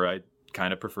before. I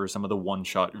kind of prefer some of the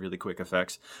one-shot, really quick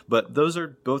effects. But those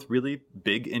are both really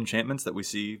big enchantments that we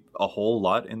see a whole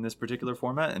lot in this particular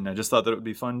format, and I just thought that it would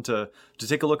be fun to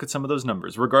take a look at some of those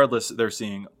numbers. Regardless, they're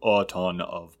seeing a ton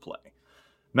of play.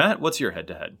 Matt, what's your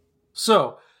head-to-head?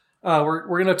 So, we're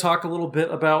going to talk a little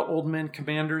bit about Old Man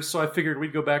Commanders, so I figured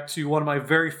we'd go back to one of my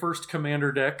very first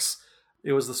Commander decks.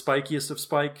 It was the spikiest of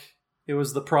Spike. It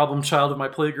was the problem child of my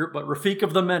playgroup, but Rafiq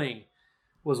of the Many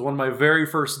was one of my very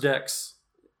first decks.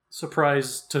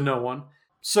 Surprise to no one.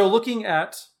 So looking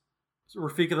at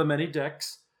Rafiq of the Many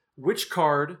decks, which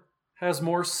card has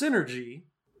more synergy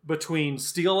between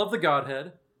Steel of the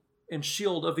Godhead and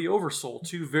Shield of the Oversoul?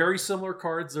 Two very similar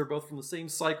cards. They're both from the same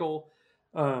cycle,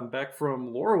 back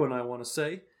from Lorwyn, I want to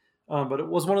say. But it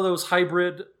was one of those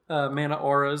hybrid mana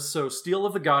auras. So Steel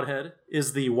of the Godhead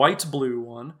is the white-blue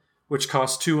one, which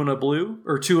costs 2 and a blue,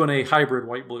 or 2 and a hybrid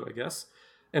white-blue, I guess.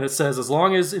 And it says, as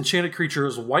long as enchanted creature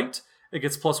is white, it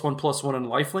gets +1/+1 in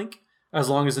lifelink. As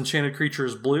long as enchanted creature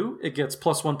is blue, it gets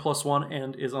 +1/+1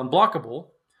 and is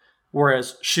unblockable.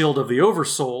 Whereas Shield of the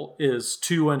Oversoul is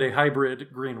 2 and a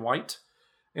hybrid green-white.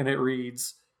 And it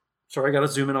reads, sorry, I gotta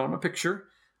zoom in on my picture.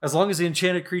 As long as the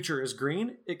enchanted creature is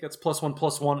green, it gets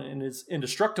 +1/+1 and is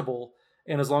indestructible.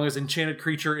 And as long as enchanted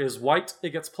creature is white, it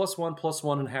gets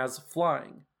 +1/+1 and has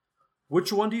flying.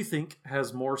 Which one do you think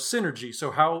has more synergy?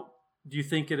 So how do you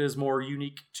think it is more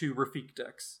unique to Rafiq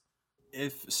decks?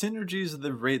 If synergy is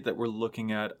the rate that we're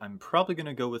looking at, I'm probably going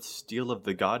to go with Steel of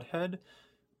the Godhead.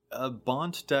 A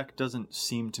Bont deck doesn't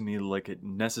seem to me like it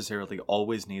necessarily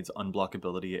always needs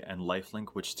unblockability and lifelink,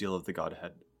 which Steel of the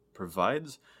Godhead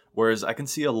provides. Whereas I can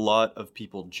see a lot of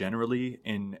people generally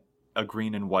in a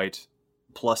green and white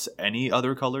plus any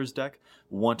other colors deck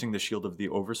wanting the Shield of the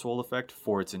Oversoul effect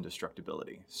for its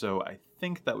indestructibility. So I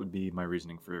think that would be my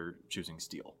reasoning for choosing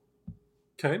Steel.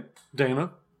 Okay.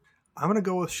 Dana? I'm going to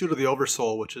go with Shield of the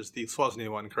Oversoul, which is the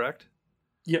Swazny one, correct?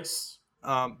 Yes.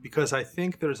 Because I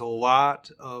think there's a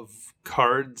lot of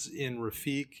cards in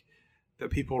Rafiq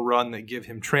that people run that give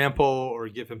him trample or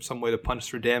give him some way to punch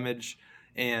through damage.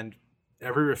 And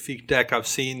every Rafiq deck I've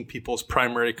seen, people's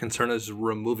primary concern is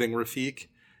removing Rafiq.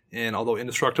 And although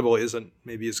Indestructible isn't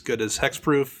maybe as good as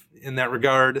Hexproof in that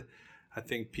regard, I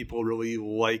think people really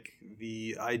like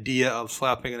the idea of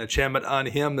slapping an enchantment on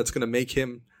him that's going to make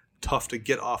him tough to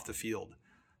get off the field.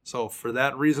 So for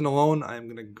that reason alone, I'm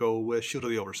going to go with Shield of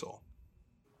the Oversoul.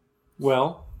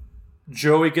 Well,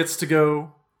 Joey gets to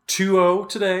go 2-0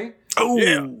 today. Oh!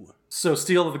 Yeah. So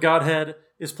Steel of the Godhead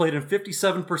is played in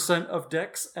 57% of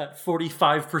decks at 45%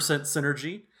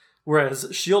 synergy, whereas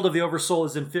Shield of the Oversoul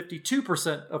is in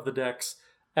 52% of the decks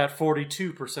at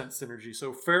 42% synergy.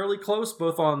 So fairly close,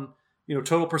 both on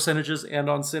total percentages and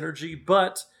on synergy,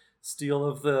 but Steel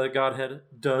of the Godhead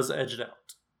does edge it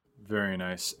out. Very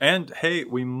nice. And hey,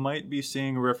 we might be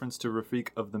seeing a reference to Rafiq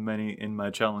of the Many in my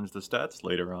Challenge the Stats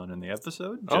later on in the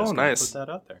episode. Just nice. Put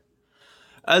that out there.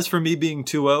 As for me being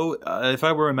 2-0, if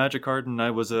I were a Magic card and I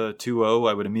was a 2-0,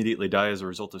 I would immediately die as a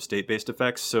result of state-based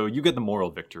effects, so you get the moral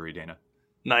victory, Dana.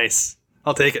 Nice.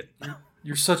 I'll take it.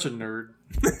 You're such a nerd.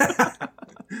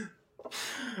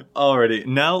 Alrighty,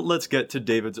 now let's get to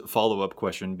David's follow-up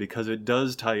question, because it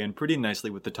does tie in pretty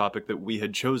nicely with the topic that we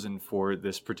had chosen for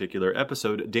this particular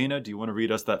episode. Dana, do you want to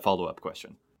read us that follow-up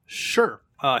question? Sure.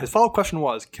 His follow-up question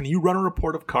was, can you run a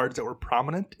report of cards that were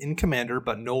prominent in Commander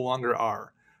but no longer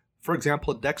are? For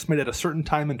example, decks made at a certain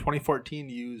time in 2014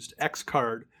 used X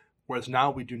card, whereas now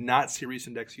we do not see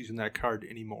recent decks using that card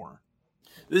anymore.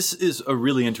 This is a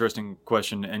really interesting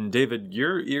question, and David,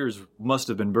 your ears must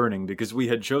have been burning because we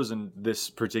had chosen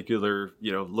this particular,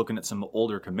 looking at some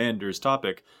older Commanders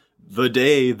topic the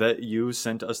day that you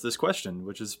sent us this question,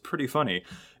 which is pretty funny.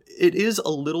 It is a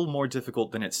little more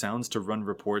difficult than it sounds to run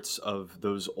reports of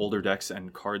those older decks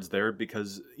and cards there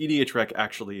because EDHREC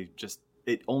actually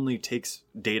it only takes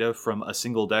data from a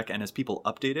single deck, and as people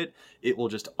update it, it will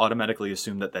just automatically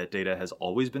assume that data has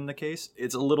always been the case.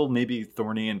 It's a little maybe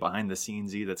thorny and behind the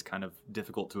scenes-y that's kind of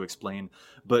difficult to explain,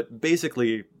 but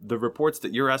basically, the reports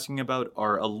that you're asking about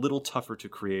are a little tougher to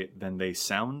create than they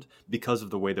sound because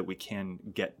of the way that we can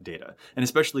get data. And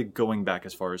especially going back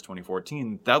as far as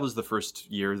 2014, that was the first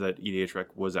year that EDHREC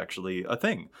was actually a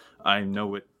thing. I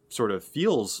know it sort of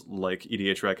feels like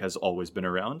EDHREC has always been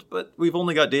around, but we've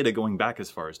only got data going back as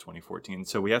far as 2014,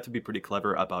 so we have to be pretty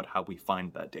clever about how we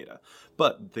find that data.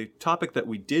 But the topic that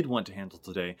we did want to handle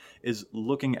today is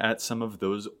looking at some of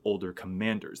those older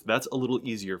commanders. That's a little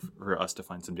easier for us to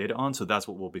find some data on, so that's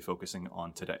what we'll be focusing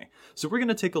on today. So we're going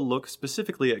to take a look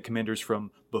specifically at commanders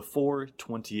from before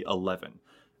 2011.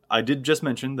 I did just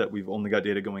mention that we've only got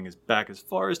data going back as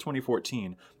far as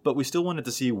 2014, but we still wanted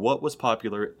to see what was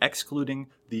popular, excluding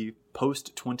the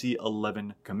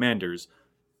post-2011 commanders,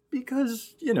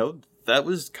 because, that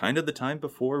was kind of the time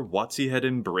before WotC had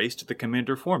embraced the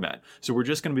commander format. So we're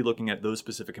just going to be looking at those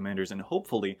specific commanders, and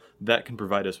hopefully that can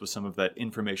provide us with some of that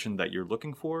information that you're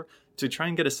looking for to try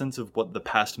and get a sense of what the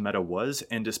past meta was,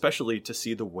 and especially to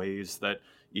see the ways that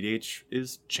EDH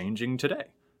is changing today.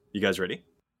 You guys ready?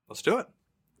 Let's do it.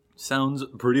 Sounds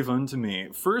pretty fun to me.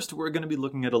 First, we're going to be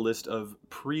looking at a list of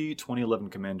pre-2011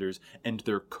 commanders and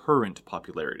their current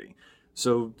popularity.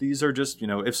 So these are just,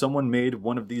 if someone made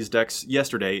one of these decks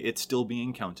yesterday, it's still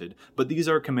being counted. But these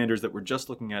are commanders that we're just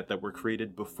looking at that were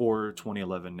created before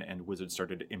 2011 and Wizards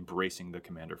started embracing the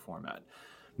commander format.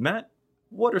 Matt,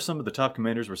 what are some of the top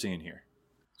commanders we're seeing here?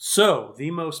 So, the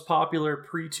most popular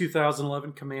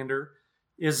pre-2011 commander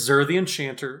is Zur the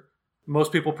Enchanter.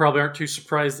 Most people probably aren't too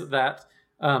surprised at that.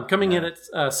 Coming in at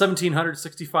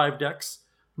 1,765 decks.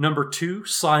 Number 2,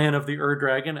 Scion of the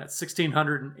Ur-Dragon at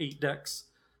 1,608 decks.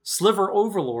 Sliver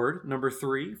Overlord, number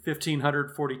 3,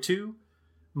 1,542.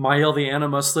 Mael the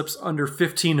Anima slips under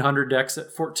 1,500 decks at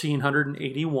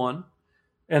 1,481.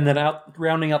 And then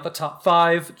rounding out the top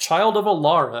 5, Child of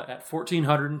Alara at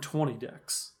 1,420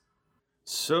 decks.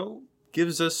 So,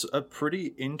 gives us a pretty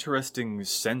interesting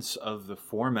sense of the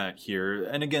format here.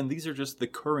 And again, these are just the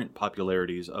current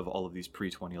popularities of all of these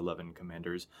pre-2011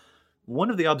 commanders. One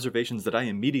of the observations that I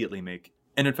immediately make,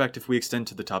 and in fact, if we extend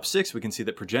to the top 6, we can see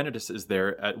that Progenitus is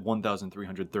there at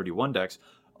 1,331 decks.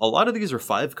 A lot of these are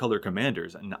 5-color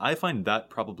commanders, and I find that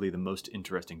probably the most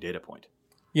interesting data point.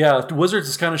 Yeah, Wizards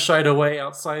has kind of shied away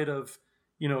outside of,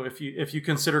 if you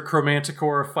consider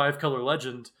Chromanticore a 5-color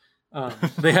legend,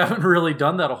 they haven't really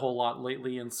done that a whole lot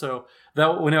lately. And so that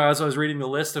as I was reading the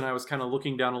list and I was kind of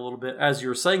looking down a little bit as you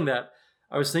were saying that,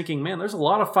 I was thinking, man, there's a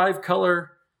lot of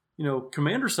 5-color,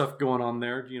 commander stuff going on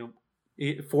there,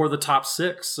 for the top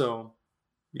 6. So,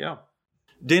 yeah.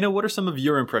 Dana, what are some of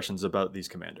your impressions about these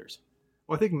commanders?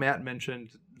 Well, I think Matt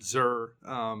mentioned Zur,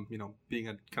 being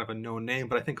a kind of a known name,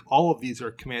 but I think all of these are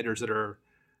commanders that are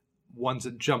ones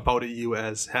that jump out at you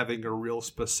as having a real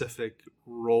specific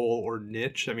role or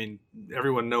niche. I mean,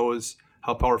 everyone knows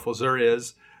how powerful Zur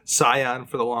is. Scion,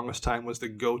 for the longest time, was the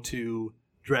go-to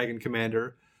dragon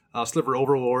commander. Sliver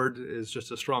Overlord is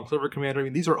just a strong Sliver commander. I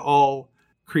mean, these are all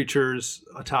creatures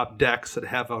atop decks that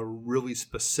have a really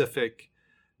specific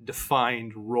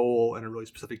defined role and a really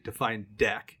specific defined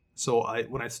deck. So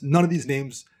none of these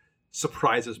names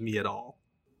surprises me at all.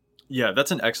 Yeah,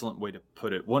 that's an excellent way to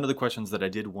put it. One of the questions that I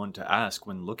did want to ask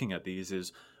when looking at these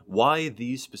is, why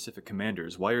these specific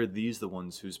commanders? Why are these the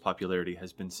ones whose popularity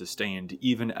has been sustained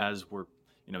even as we're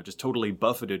just totally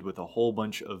buffeted with a whole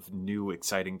bunch of new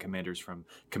exciting commanders from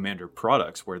Commander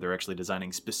products where they're actually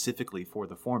designing specifically for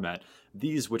the format,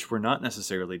 these which were not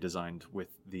necessarily designed with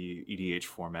the EDH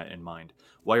format in mind.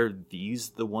 Why are these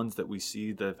the ones that we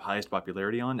see the highest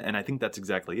popularity on? And I think that's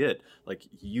exactly it. Like,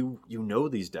 you know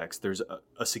these decks, there's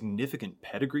a significant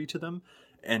pedigree to them.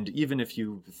 And even if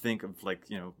you think of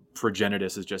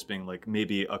Progenitus as just being like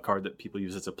maybe a card that people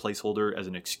use as a placeholder, as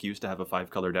an excuse to have a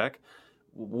 5-color deck,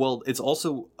 well, it's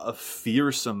also a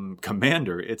fearsome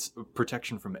commander. It's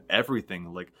protection from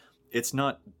everything. Like, it's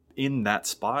not in that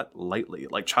spot lightly.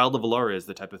 Like, Child of Alara is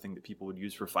the type of thing that people would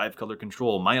use for 5-color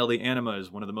control. Mael the Anima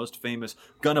is one of the most famous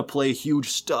gonna play huge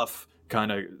stuff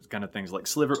kind of things. Like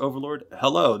Sliver Overlord.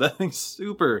 Hello, that thing's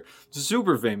super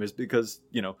famous because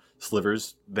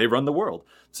slivers, they run the world.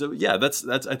 So yeah, that's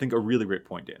I think a really great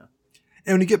point, Dana.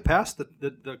 And when you get past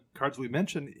the cards we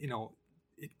mentioned,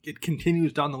 it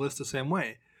continues down the list the same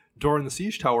way. Doran the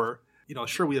Siege Tower,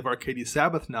 sure, we have Arcades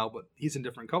Sabbath now, but he's in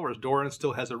different colors. Doran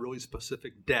still has a really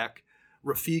specific deck.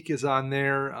 Rafik is on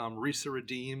there, Risa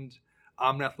Redeemed,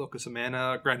 Omnath Locus of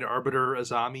Mana, Grand Arbiter,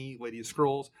 Azami, Lady of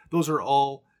Scrolls. Those are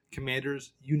all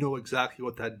commanders. You know exactly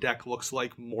what that deck looks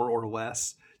like, more or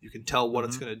less. You can tell what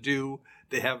it's going to do.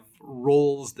 They have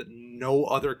roles that no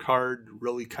other card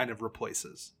really kind of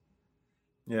replaces.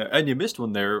 Yeah, and you missed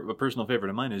one there. A personal favorite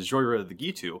of mine is Joyra the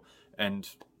Gitu, and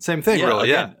same thing, really.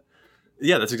 Again,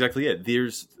 yeah, that's exactly it.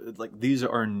 These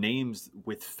are names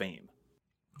with fame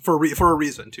for a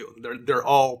reason too. They're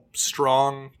all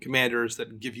strong commanders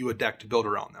that give you a deck to build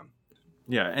around them.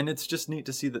 Yeah, and it's just neat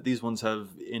to see that these ones have,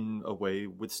 in a way,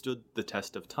 withstood the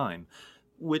test of time.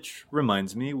 Which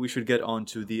reminds me, we should get on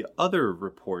to the other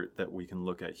report that we can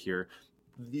look at here.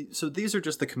 So these are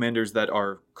just the commanders that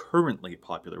are currently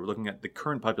popular. We're looking at the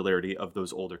current popularity of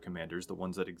those older commanders, the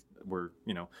ones that were,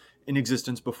 in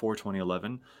existence before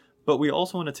 2011. But we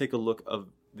also want to take a look of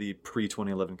the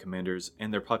pre-2011 commanders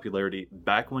and their popularity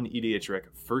back when EDHREC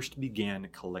first began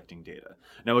collecting data.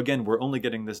 Now, again, we're only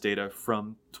getting this data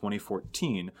from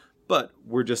 2014, but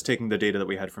we're just taking the data that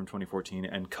we had from 2014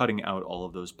 and cutting out all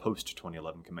of those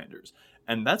post-2011 commanders.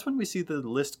 And that's when we see the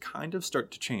list kind of start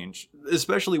to change,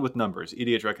 especially with numbers.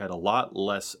 EDHREC had a lot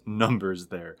less numbers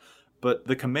there. But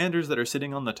the commanders that are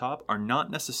sitting on the top are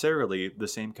not necessarily the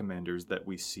same commanders that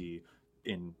we see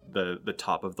in the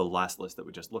top of the last list that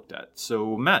we just looked at.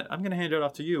 So, Matt, I'm going to hand it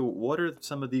off to you. What are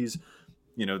some of these,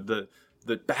 the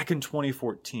back in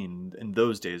 2014, in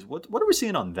those days, what are we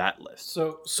seeing on that list?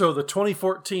 So the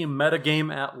 2014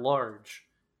 metagame at large,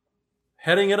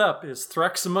 heading it up is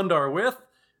Thraxamundar with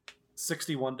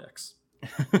 61 decks.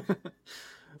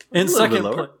 In second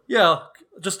place, yeah,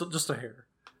 just a hair,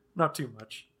 not too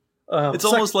much. It's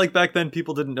almost like back then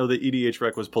people didn't know that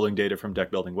EDHREC was pulling data from deck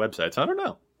building websites. I don't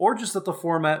know, or just that the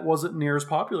format wasn't near as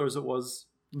popular as it was.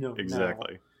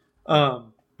 Exactly.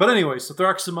 Now. But anyway, so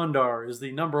Thraxamundar is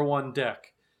the number 1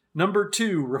 deck. Number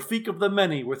 2, Rafik of the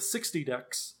Many with 60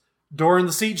 decks. Doran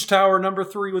the Siege Tower, number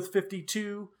 3 with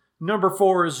 52. Number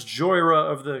 4 is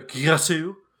Joyra of the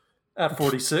Gitu at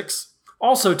 46.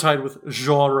 Also tied with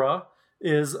Joyra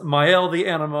is Mael the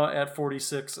Anima at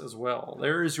 46 as well.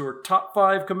 There is your top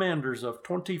 5 commanders of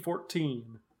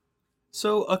 2014.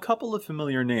 So a couple of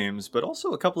familiar names, but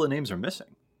also a couple of names are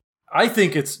missing. I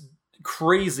think it's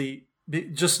crazy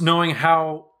just knowing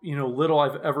how little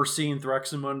I've ever seen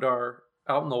Thraxamundar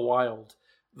out in the wild,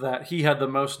 that he had the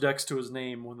most decks to his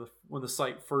name when the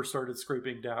site first started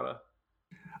scraping data.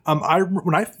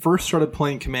 When I first started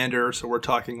playing Commander, so we're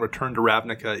talking Return to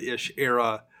Ravnica-ish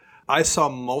era, I saw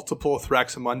multiple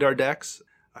Thraxamundar decks.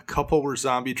 A couple were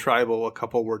zombie tribal, a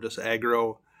couple were just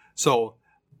aggro. So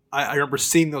I remember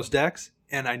seeing those decks,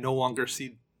 and I no longer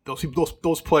see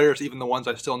those players, even the ones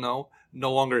I still know,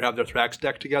 no longer have their Thrax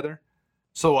deck together.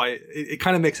 So it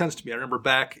kind of makes sense to me. I remember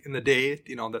back in the day,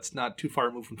 that's not too far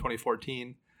removed from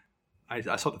 2014. I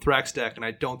saw the Thrax deck, and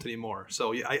I don't anymore.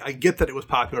 So I get that it was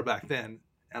popular back then,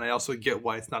 and I also get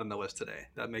why it's not on the list today.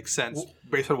 That makes sense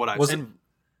based on what I've seen.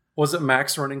 Was it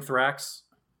Max running Thrax?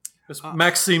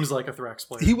 Max seems like a Thrax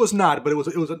player. He was not, but it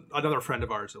was another friend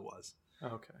of ours. It was.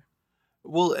 Okay.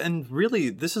 Well, and really,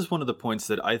 this is one of the points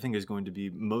that I think is going to be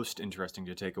most interesting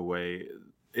to take away.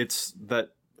 It's that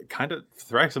kind of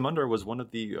Thraxamundar was one of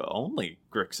the only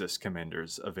Grixis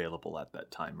commanders available at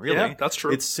that time, really. Yeah, that's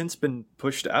true. It's since been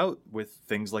pushed out with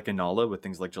things like Inala, with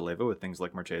things like Jaleva, with things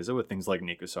like Marchesa, with things like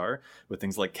Nikusar, with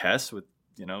things like Kess, with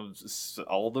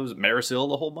all those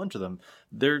Marisil, a whole bunch of them.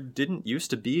 There didn't used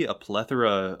to be a plethora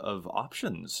of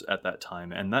options at that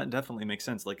time, and that definitely makes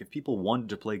sense. Like, if people wanted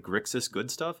to play Grixis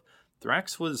good stuff,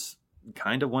 Thrax was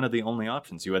kind of one of the only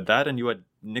options. You had that, and you had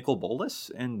Nicol Bolas,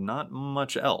 and not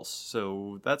much else.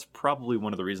 So that's probably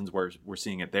one of the reasons why we're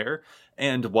seeing it there,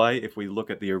 and why, if we look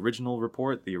at the original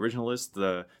report, the original list,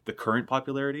 the current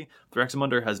popularity,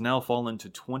 Thraximunder has now fallen to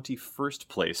 21st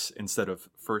place instead of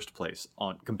first place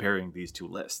on comparing these two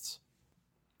lists.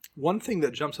 One thing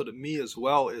that jumps out at me as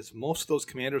well is most of those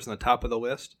commanders on the top of the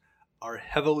list are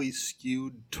heavily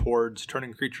skewed towards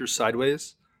turning creatures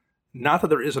sideways. Not that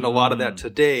there isn't a lot of that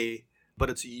today, but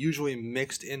it's usually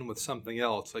mixed in with something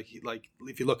else. Like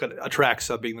if you look at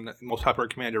Atraxa being the most popular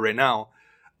commander right now,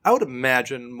 I would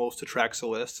imagine most Atraxa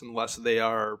lists, unless they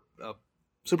are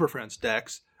Super Friends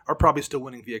decks, are probably still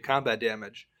winning via combat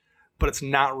damage. But it's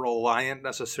not reliant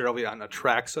necessarily on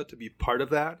Atraxa to be part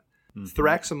of that. Mm-hmm.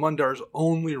 Thraximundar's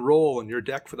only role in your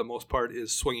deck for the most part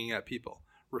is swinging at people.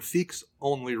 Rafiq's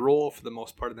only role for the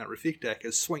most part in that Rafiq deck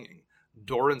is swinging.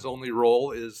 Doran's only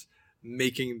role is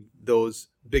making those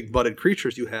big-butted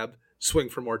creatures you have swing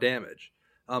for more damage.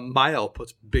 Mael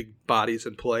puts big bodies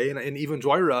in play, and even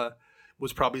Joyra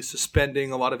was probably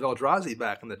suspending a lot of Eldrazi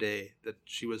back in the day that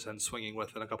she was then swinging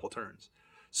with in a couple turns.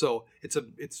 So it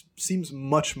seems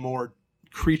much more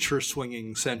creature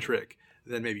swinging centric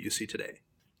than maybe you see today.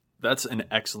 That's an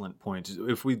excellent point.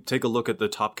 If we take a look at the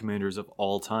top commanders of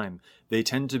all time, they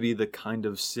tend to be the kind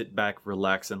of sit back,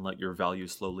 relax, and let your value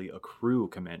slowly accrue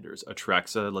commanders.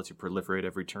 Atraxa lets you proliferate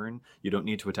every turn. You don't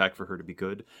need to attack for her to be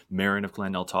good. Marin of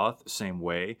Clan Neltoth, same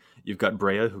way. You've got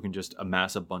Breya, who can just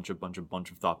amass a bunch of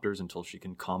Thopters until she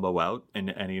can combo out in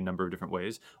any number of different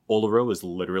ways. Oloro is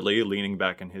literally leaning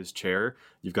back in his chair.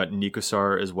 You've got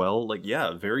Nikusar as well.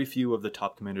 Very few of the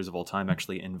top commanders of all time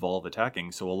actually involve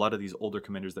attacking. So a lot of these older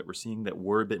commanders that we're seeing that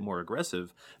were a bit more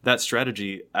aggressive, that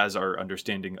strategy, as our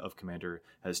understanding of Commander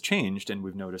has changed, and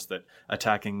we've noticed that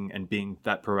attacking and being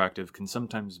that proactive can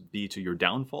sometimes be to your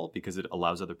downfall because it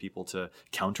allows other people to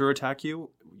counterattack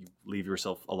you. You leave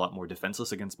yourself a lot more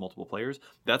defenseless against multiple players.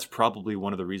 That's probably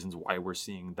one of the reasons why we're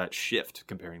seeing that shift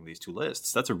comparing these two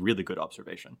lists. That's a really good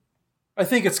observation. I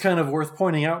think it's kind of worth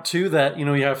pointing out, too, that, you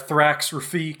have Thrax,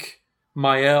 Rafiq,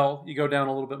 Mael. You go down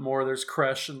a little bit more, there's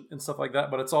Kresh and stuff like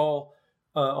that, but it's all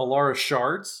Alara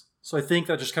shards. So I think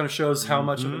that just kind of shows how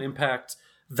much of an impact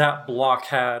that block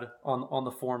had on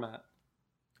the format.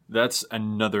 That's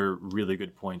another really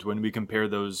good point. When we compare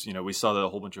those, we saw a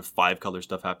whole bunch of 5-color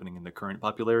stuff happening in the current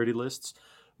popularity lists.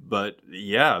 But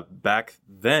yeah, back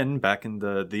in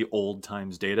the old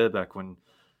times data, back when,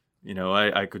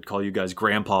 I could call you guys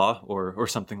grandpa or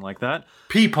something like that.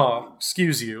 Peepaw,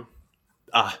 excuse you.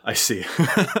 Ah, I see.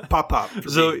 Pop.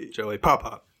 So, Joey,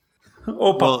 pop.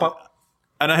 Oh, pop.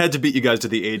 And I had to beat you guys to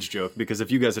the age joke, because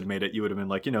if you guys had made it, you would have been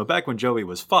like, back when Joey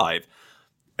was 5.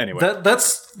 Anyway.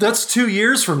 That's 2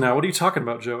 years from now. What are you talking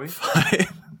about, Joey?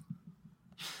 5.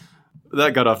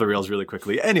 That got off the rails really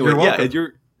quickly. Anyway,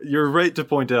 you're right to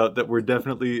point out that we're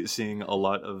definitely seeing a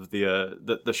lot of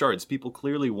the shards. People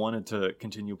clearly wanted to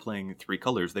continue playing 3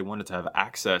 colors. They wanted to have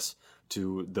access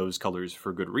to those colors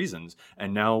for good reasons.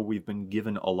 And now we've been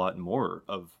given a lot more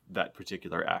of that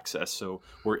particular access. So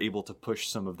we're able to push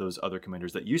some of those other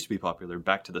commanders that used to be popular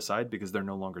back to the side, because they're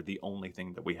no longer the only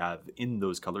thing that we have in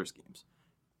those color schemes.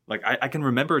 I can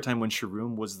remember a time when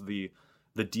Shroom was the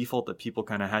default that people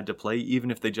kind of had to play,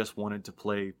 even if they just wanted to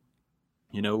play,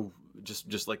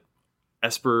 just like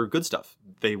Esper good stuff.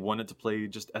 They wanted to play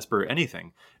just Esper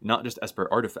anything, not just Esper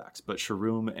artifacts, but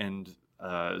Shroom and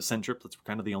Send Triplets were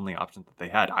kind of the only options that they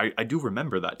had. I do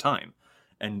remember that time,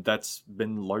 and that's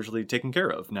been largely taken care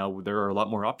of. Now there are a lot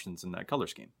more options in that color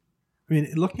scheme. I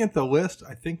mean, looking at the list,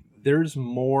 I think there's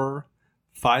more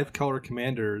 5-color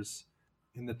commanders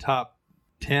in the top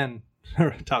 10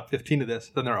 or top 15 of this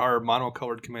than there are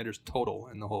monocolored commanders total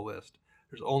in the whole list.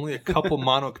 There's only a couple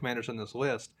mono commanders on this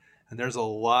list, and there's a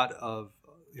lot of,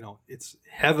 it's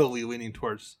heavily leaning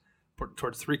towards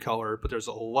 3-color, but there's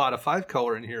a lot of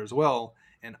 5-color in here as well,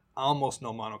 and almost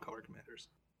no monocolor commanders.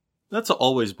 That's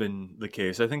always been the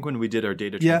case. I think when we did our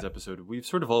data trends episode, we've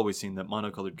sort of always seen that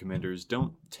monocolored commanders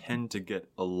don't tend to get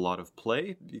a lot of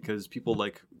play, because people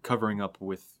like covering up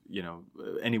with,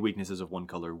 any weaknesses of one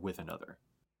color with another.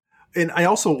 And I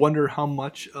also wonder how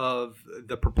much of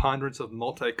the preponderance of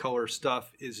multicolor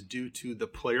stuff is due to the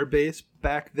player base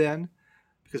back then.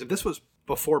 Because if this was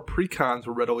before precons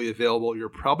were readily available, you're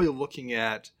probably looking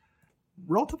at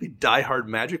relatively diehard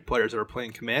Magic players that are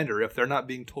playing Commander. If they're not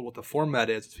being told what the format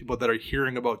is, it's people that are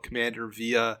hearing about Commander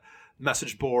via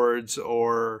message boards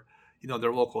or,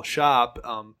 their local shop.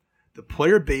 The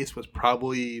player base was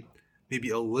probably maybe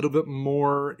a little bit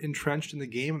more entrenched in the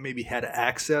game, maybe had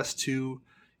access to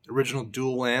original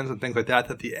dual lands and things like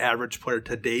that the average player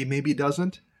today maybe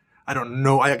doesn't. I don't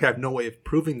know. I have no way of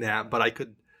proving that, but I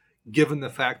could, given the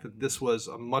fact that this was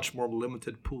a much more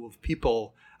limited pool of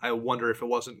people, I wonder if it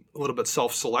wasn't a little bit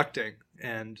self-selecting,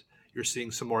 and you're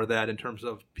seeing some more of that in terms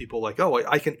of people like, oh,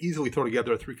 I can easily throw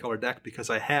together a 3-color deck because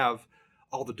I have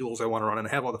all the duels I want to run and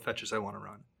I have all the fetches I want to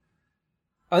run.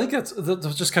 I think that's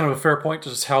just kind of a fair point to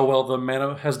just how well the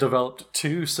mana has developed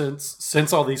too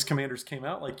since all these commanders came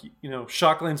out. Like,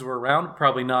 Shocklands were around,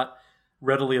 probably not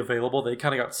readily available. They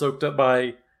kind of got soaked up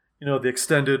by, the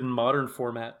extended and modern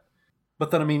format.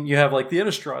 But then, you have like the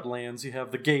Innistrad lands, you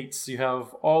have the gates, you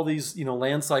have all these,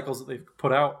 land cycles that they've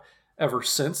put out ever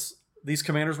since these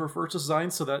commanders were first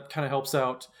designed. So that kind of helps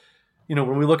out,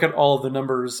 when we look at all of the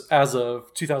numbers as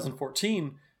of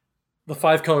 2014, the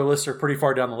 5-color lists are pretty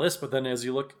far down the list. But then as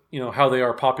you look, how they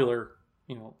are popular,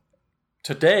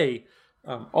 today,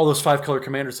 all those 5-color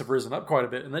commanders have risen up quite a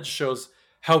bit. And that just shows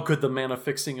how good the mana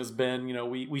fixing has been.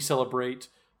 We celebrate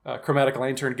Chromatic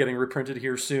Lantern getting reprinted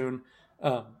here soon.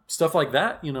 Stuff like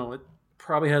that, it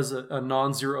probably has a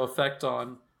non-zero effect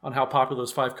on how popular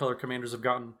those 5-color commanders have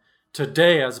gotten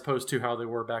today as opposed to how they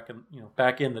were back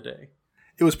in the day.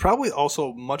 It was probably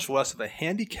also much less of a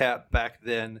handicap back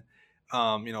then.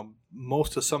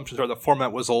 Most assumptions are the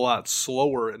format was a lot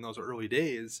slower in those early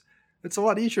days. It's a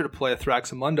lot easier to play a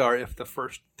Thraxamundar if the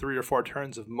first 3 or 4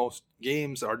 turns of most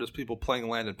games are just people playing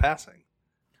land and passing.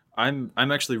 I'm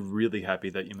actually really happy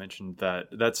that you mentioned that.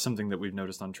 That's something that we've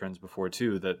noticed on trends before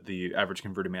too, that the average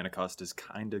converted mana cost is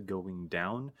kind of going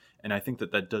down. And I think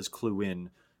that does clue in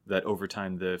that over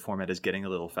time the format is getting a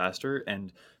little faster,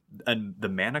 and the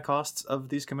mana costs of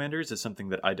these commanders is something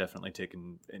that I definitely take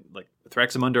in like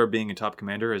Thraxamundar being a top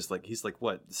commander is like, he's like,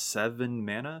 what, 7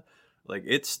 mana? Like,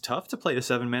 it's tough to play a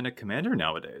 7 mana commander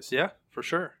nowadays. Yeah, for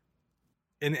sure.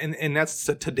 And that's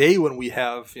today when we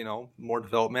have, more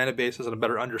developed mana bases and a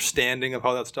better understanding of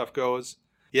how that stuff goes.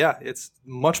 Yeah, it's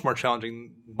much more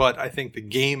challenging, but I think the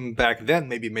game back then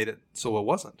maybe made it so it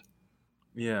wasn't.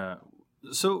 Yeah.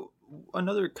 So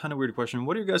another kind of weird question.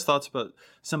 What are your guys' thoughts about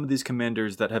some of these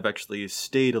commanders that have actually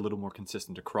stayed a little more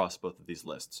consistent across both of these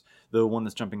lists? The one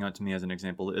that's jumping out to me as an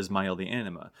example is Mael the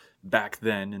Anima. Back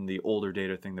then, in the older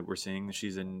data thing that we're seeing,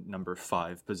 she's in number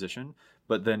 5 position.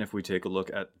 But then if we take a look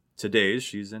at today's,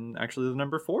 she's in actually the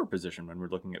number 4 position when we're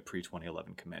looking at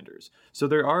pre-2011 commanders. So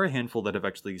there are a handful that have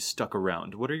actually stuck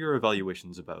around. What are your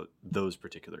evaluations about those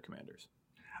particular commanders?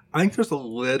 I think there's a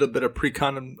little bit of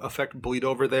pre-con effect bleed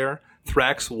over there.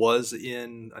 Thrax was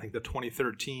in, I think, the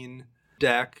 2013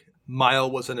 deck.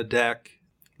 Mael was in a deck.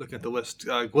 Looking at the list,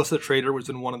 Glissa Trader was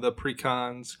in one of the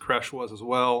pre-cons. Kresh was as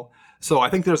well. So I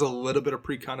think there's a little bit of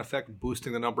pre-con effect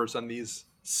boosting the numbers on these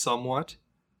somewhat.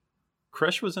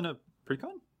 Kresh was in a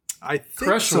pre-con? I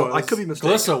think Kresh so. was. I could be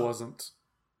mistaken. Glissa wasn't.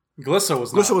 Glissa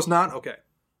was not. Glissa was not? Okay.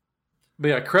 But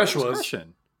yeah, Kresh was. Kresh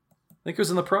in? I think it was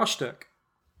in the Prosh deck.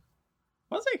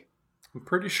 Was he? I'm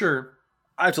pretty sure.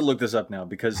 I have to look this up now,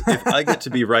 because if I get to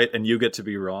be right and you get to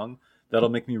be wrong, that'll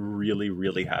make me really,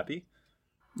 really happy.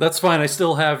 That's fine. I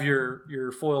still have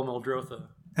your foil Meldrotha.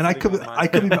 And I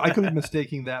could be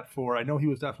mistaking that for. I know he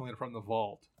was definitely from the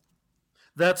vault.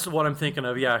 That's what I'm thinking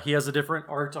of. Yeah, he has a different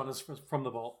art on his from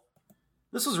the vault.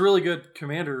 This is really good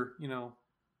commander,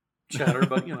 chatter,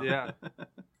 but Yeah.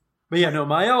 But yeah, no,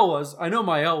 Mael was. I know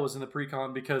Mael was in the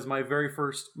pre-con because my very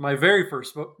first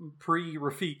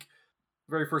pre-Rafik,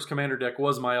 very first commander deck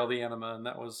was Mael the Anima, and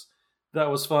that was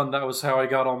fun. That was how I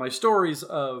got all my stories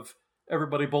of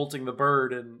everybody bolting the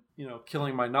bird and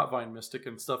killing my Knotvine Mystic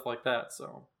and stuff like that.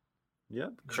 So,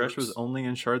 yep, Kresh was only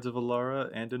in Shards of Alara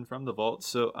and in From the Vault.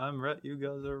 So I'm right. You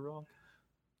guys are wrong.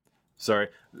 Sorry,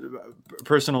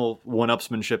 personal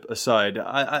one-upsmanship aside,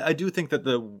 I do think that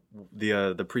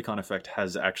the pre-con effect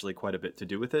has actually quite a bit to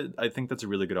do with it. I think that's a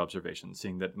really good observation,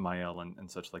 seeing that Mael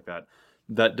and such like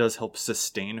that does help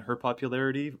sustain her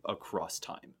popularity across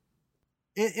time.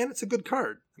 And it's a good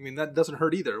card. I mean, that doesn't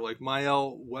hurt either. Like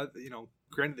Mael,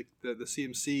 granted the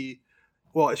CMC,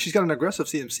 well, she's got an aggressive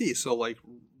CMC, so like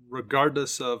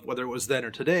regardless of whether it was then or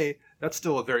today, that's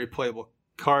still a very playable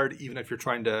card, even if you're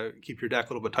trying to keep your deck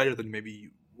a little bit tighter than maybe you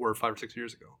were 5 or 6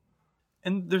 years ago.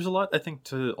 And there's a lot, I think,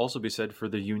 to also be said for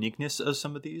the uniqueness of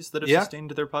some of these that have sustained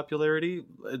their popularity.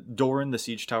 Doran, the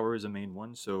Siege Tower, is a main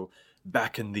one. So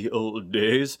back in the old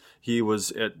days, he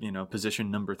was at,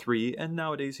 position number 3, and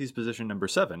nowadays he's position number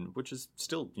 7, which is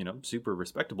still, super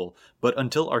respectable. But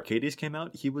until Arcades came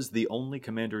out, he was the only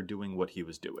commander doing what he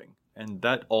was doing. And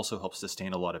that also helps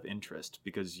sustain a lot of interest,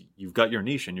 because you've got your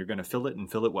niche and you're going to fill it and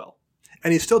fill it well.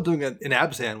 And he's still doing it in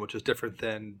Abzan, which is different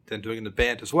than doing it in the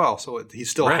Bant as well. So he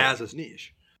still has his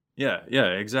niche. Yeah,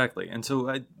 exactly. And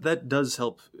so that does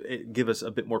help give us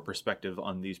a bit more perspective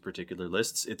on these particular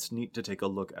lists. It's neat to take a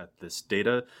look at this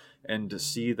data and to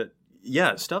see that,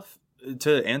 stuff,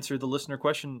 to answer the listener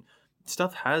question,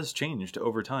 stuff has changed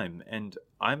over time. And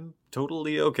I'm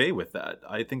totally okay with that.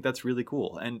 I think that's really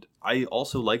cool. And I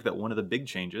also like that one of the big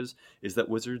changes is that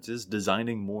Wizards is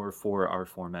designing more for our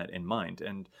format in mind.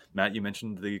 And Matt, you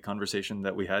mentioned the conversation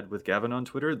that we had with Gavin on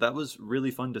Twitter. That was really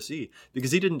fun to see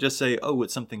because he didn't just say, oh,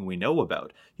 it's something we know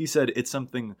about. He said it's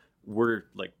something we're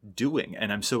like doing,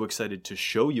 and I'm so excited to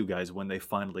show you guys when they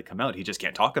finally come out. He just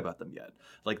can't talk about them yet.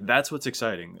 Like, that's what's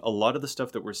exciting. A lot of the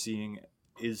stuff that we're seeing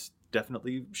is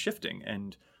definitely shifting,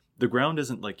 and the ground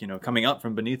isn't like, coming out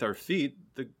from beneath our feet.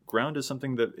 The ground is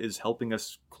something that is helping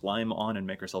us climb on and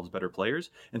make ourselves better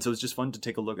players. And so it's just fun to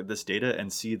take a look at this data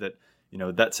and see that,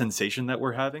 that sensation that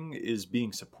we're having is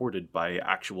being supported by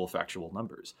actual factual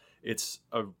numbers. It's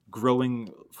a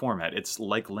growing format. It's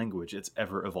like language. It's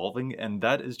ever evolving. And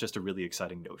that is just a really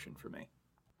exciting notion for me.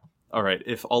 All right,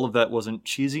 if all of that wasn't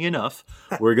cheesy enough,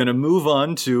 we're going to move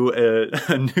on to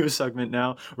a new segment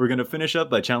now. We're going to finish up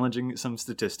by challenging some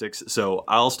statistics. So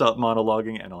I'll stop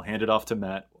monologuing and I'll hand it off to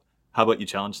Matt. How about you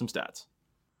challenge some stats?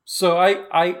 So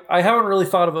I haven't really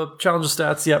thought of a challenge of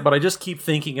stats yet, but I just keep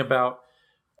thinking about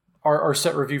our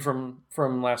set review from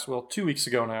 2 weeks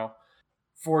ago now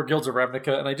for Guilds of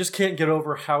Ravnica, and I just can't get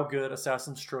over how good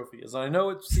Assassin's Trophy is. And I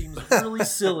know it seems really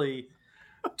silly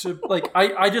to,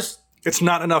 It's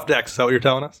not enough decks, is that what you're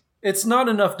telling us? It's not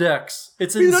enough decks.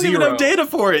 It's in 0. You don't even have data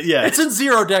for it yet. It's in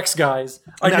 0 decks, guys.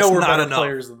 I know we're better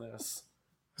players than this.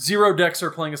 0 decks are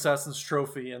playing Assassin's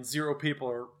Trophy, and 0 people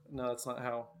are... No, that's not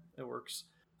how it works.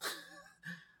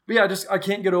 But yeah, I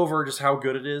can't get over just how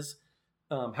good it is.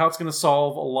 How it's going to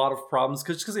solve a lot of problems,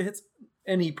 because it hits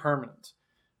any permanent.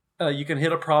 You can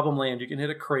hit a problem land, you can hit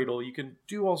a cradle, you can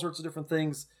do all sorts of different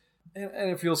things. And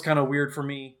it feels kind of weird for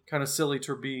me, kind of silly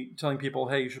to be telling people,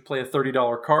 hey, you should play a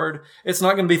 $30 card. It's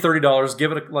not going to be $30.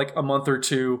 Give it a month or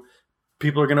two.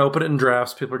 People are going to open it in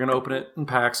drafts. People are going to open it in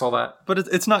packs, all that. But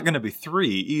it's not going to be 3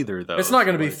 either, though. It's not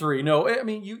going to be 3. No, I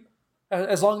mean,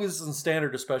 as long as it's in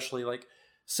standard, especially, like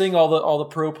seeing all the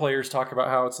pro players talk about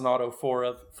how it's an auto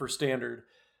for standard.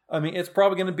 I mean, it's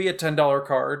probably going to be a $10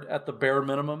 card at the bare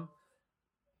minimum.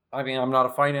 I mean, I'm not a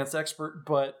finance expert,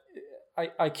 but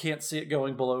I can't see it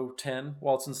going below 10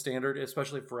 while it's in standard,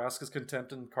 especially if Vraska's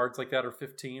Contempt and cards like that are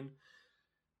 15.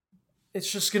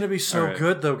 It's just going to be so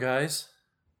good, though, guys.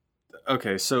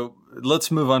 Okay, so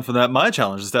let's move on from that. My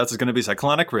challenge stats is going to be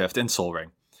Cyclonic Rift and Soul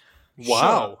Ring.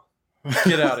 Wow.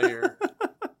 Get out of here.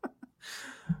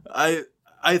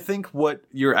 I think what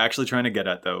you're actually trying to get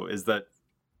at, though, is that,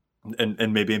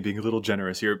 and maybe I'm being a little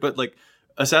generous here, but like,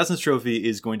 Assassin's Trophy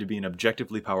is going to be an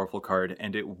objectively powerful card,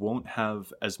 and it won't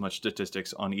have as much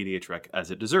statistics on EDHREC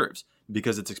as it deserves,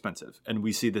 because it's expensive. And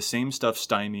we see the same stuff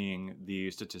stymieing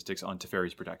the statistics on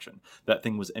Teferi's Protection. That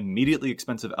thing was immediately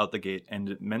expensive out the gate, and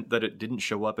it meant that it didn't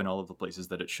show up in all of the places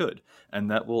that it should. And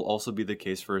that will also be the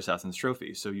case for Assassin's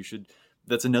Trophy. So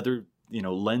that's another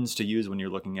lens to use when you're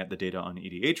looking at the data on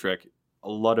EDHREC. A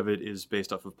lot of it is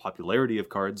based off of popularity of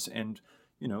cards, and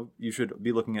you should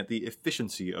be looking at the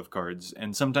efficiency of cards.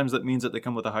 And sometimes that means that they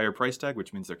come with a higher price tag,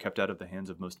 which means they're kept out of the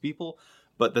hands of most people.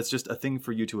 But that's just a thing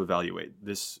for you to evaluate.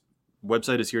 This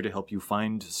website is here to help you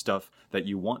find stuff that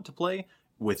you want to play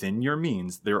within your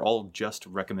means. They're all just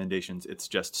recommendations. It's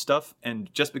just stuff.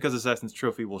 And just because Assassin's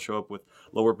Trophy will show up with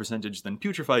lower percentage than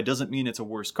Putrefy doesn't mean it's a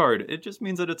worse card. It just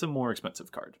means that it's a more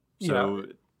expensive card. So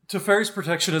Teferi's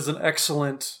Protection is an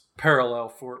excellent parallel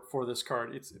for this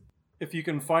card. If you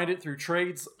can find it through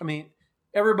trades, I mean,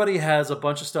 everybody has a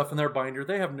bunch of stuff in their binder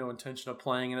they have no intention of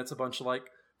playing, and it's a bunch of like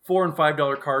 $4 and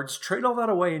 $5 cards. Trade all that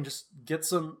away and just get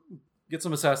some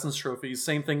Assassin's Trophies.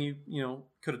 Same thing you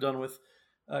could have done with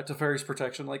Teferi's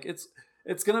Protection. Like it's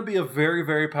going to be a very,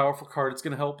 very powerful card. It's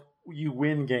going to help you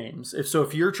win games.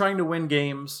 If you're trying to win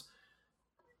games,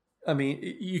 I mean,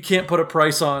 you can't put a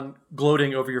price on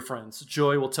gloating over your friends.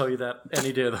 Joy will tell you that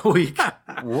any day of the week.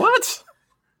 What?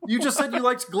 You just said you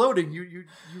liked gloating. You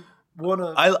want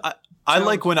to... I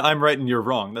like when I'm right and you're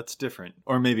wrong. That's different.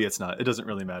 Or maybe it's not. It doesn't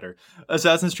really matter.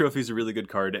 Assassin's Trophy is a really good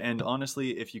card. And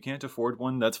honestly, if you can't afford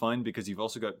one, that's fine, because you've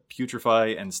also got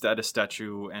Putrefy and Status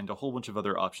Statue and a whole bunch of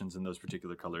other options in those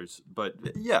particular colors. But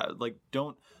yeah,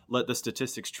 don't let the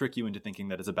statistics trick you into thinking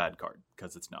that it's a bad card,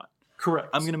 because it's not. Correct.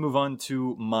 I'm going to move on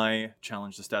to my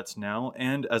challenge to stats now.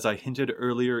 And as I hinted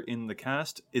earlier in the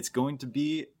cast, it's going to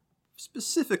be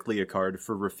specifically a card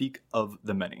for Rafik of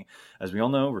the Many. As we all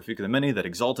know, Rafik of the Many, that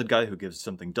exalted guy who gives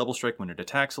something double strike when it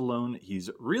attacks alone, he's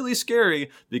really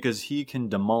scary because he can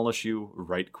demolish you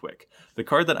right quick. The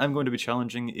card that I'm going to be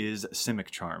challenging is Simic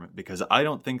Charm, because I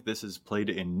don't think this is played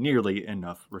in nearly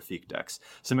enough Rafik decks.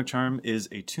 Simic Charm is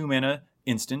a 2-mana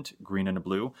instant, green and a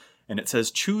blue, and it says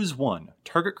choose one.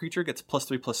 Target creature gets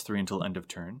 +3/+3 until end of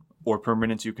turn, or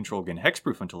permanents you control gain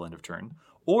hexproof until end of turn,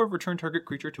 or return target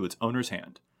creature to its owner's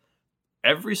hand.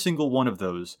 Every single one of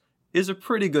those is a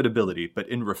pretty good ability, but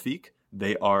in Rafik,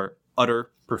 they are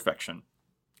utter perfection.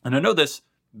 And I know this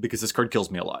because this card kills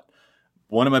me a lot.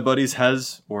 One of my buddies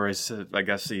has, or I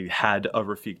guess he had a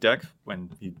Rafik deck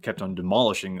when he kept on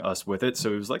demolishing us with it,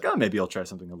 so he was like, oh, maybe I'll try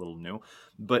something a little new.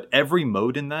 But every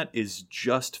mode in that is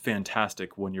just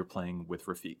fantastic when you're playing with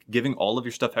Rafik. Giving all of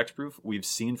your stuff hexproof, we've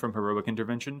seen from Heroic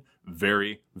Intervention,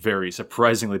 very, very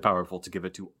surprisingly powerful to give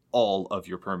it to all of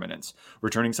your permanents.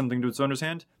 Returning something to its owner's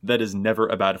hand, that is never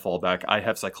a bad fallback. I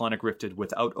have Cyclonic Rifted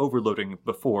without overloading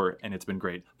before, and it's been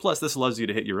great. Plus, this allows you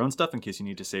to hit your own stuff in case you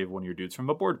need to save one of your dudes from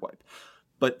a board wipe.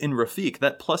 But in Rafik,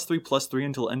 that +3/+3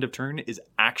 until end of turn is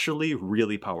actually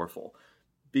really powerful.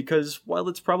 Because while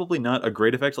it's probably not a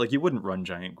great effect, like you wouldn't run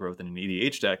Giant Growth in an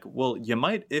EDH deck, well, you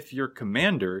might if your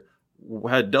commander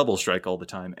had double strike all the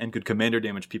time and could commander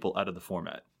damage people out of the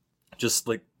format. Just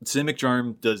like Simic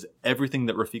Charm does everything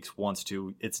that Rafik wants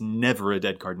to. It's never a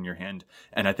dead card in your hand.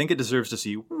 And I think it deserves to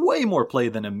see way more play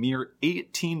than a mere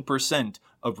 18%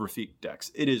 of Rafik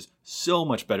decks. It is so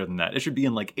much better than that. It should be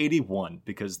in like 81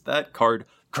 because that card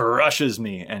crushes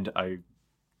me. And I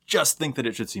just think that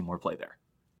it should see more play there.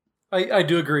 I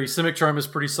do agree. Simic Charm is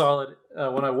pretty solid.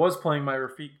 When I was playing my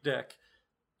Rafik deck,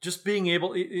 just being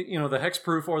able, the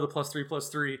hexproof or the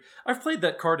 +3/+3. I've played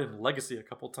that card in Legacy a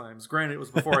couple times. Granted, it was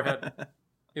before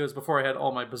I had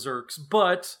all my berserks,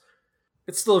 but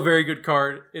it's still a very good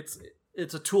card. It's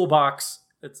a toolbox.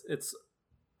 It's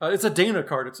a Dana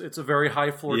card. It's a very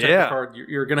high floor type of card.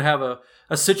 You're going to have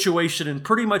a situation in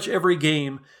pretty much every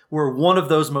game where one of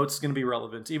those modes is going to be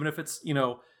relevant, even if it's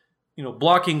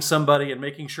blocking somebody and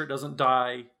making sure it doesn't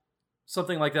die,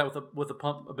 something like that with a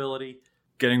pump ability.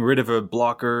 Getting rid of a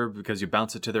blocker because you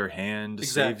bounce it to their hand,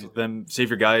 exactly. Save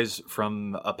your guys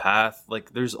from a path.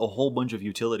 Like, there's a whole bunch of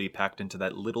utility packed into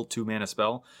that little 2-mana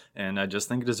spell, and I just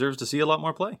think it deserves to see a lot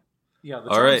more play. Yeah,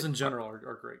 the charms in general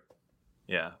are great.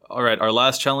 Yeah. All right, our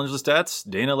last challenge the stats.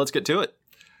 Dana, let's get to it.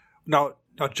 Now,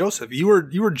 Joseph, you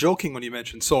were joking when you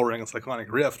mentioned Soul Ring and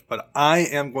Cyclonic Rift, but I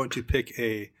am going to pick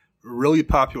a really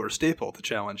popular staple to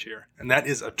challenge here, and that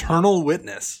is Eternal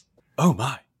Witness. Oh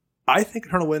my. I think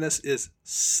Eternal Witness is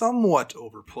somewhat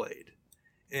overplayed.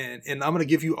 And I'm going to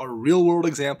give you a real-world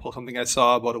example of something I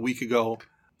saw about a week ago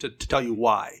to tell you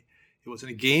why. It was in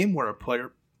a game where a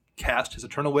player cast his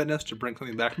Eternal Witness to bring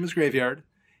something back from his graveyard,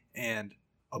 and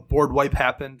a board wipe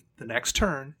happened the next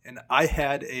turn, and I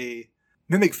had a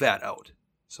Mimic Vat out.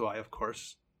 So I, of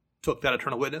course, took that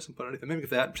Eternal Witness and put it underneath the Mimic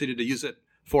Vat and proceeded to use it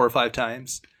 4 or 5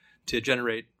 times to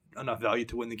generate enough value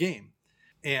to win the game.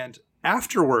 And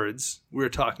afterwards, we were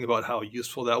talking about how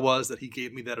useful that was, that he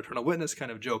gave me that Eternal Witness,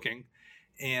 kind of joking.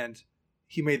 And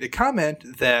he made the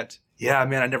comment that, yeah,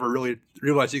 man, I never really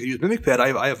realized you could use Mimic Pad.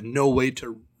 I have no way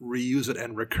to reuse it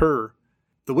and recur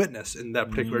the Witness in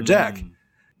that particular deck.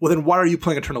 Well, then why are you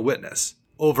playing Eternal Witness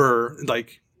over,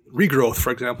 like, Regrowth, for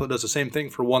example? It does the same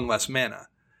thing for 1 less mana.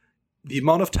 The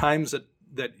amount of times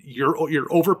that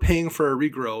you're overpaying for a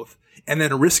Regrowth and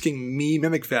then risking me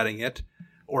Mimic Vatting it,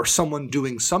 or someone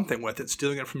doing something with it,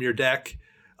 stealing it from your deck,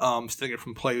 stealing it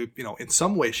from play, in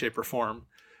some way, shape, or form,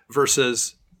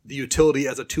 versus the utility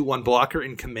as a 2/1 blocker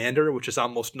in Commander, which is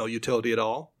almost no utility at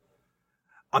all.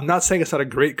 I'm not saying it's not a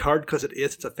great card, because it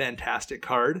is. It's a fantastic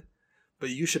card,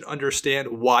 but you should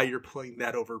understand why you're playing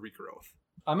that over Regrowth.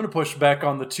 I'm going to push back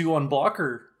on the 2/1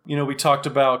 blocker. We talked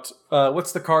about,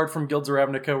 what's the card from Guilds of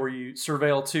Ravnica where you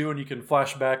surveil 2 and you can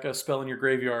flash back a spell in your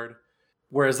graveyard?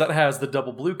 Whereas that has the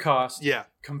double blue cost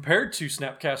compared to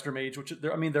Snapcaster Mage, which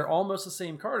they're almost the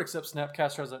same card, except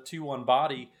Snapcaster has that 2/1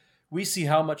 body. We see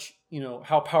how much,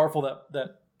 how powerful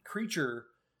that creature,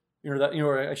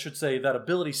 I should say that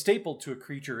ability stapled to a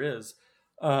creature is.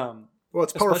 Well,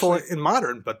 it's powerful in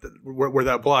Modern, but where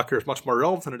that blocker is much more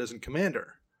relevant than it is in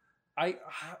Commander.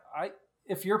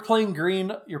 If you're playing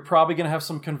green, you're probably going to have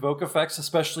some Convoke effects,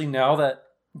 especially now that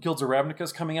Guilds of Ravnica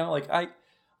is coming out. Like,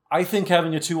 I think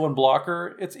having a 2/1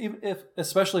 blocker,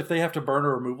 especially if they have to burn a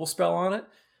removal spell on it,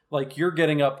 like, you're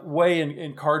getting up way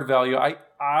in card value.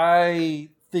 I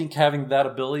think having that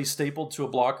ability stapled to a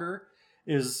blocker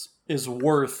is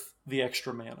worth the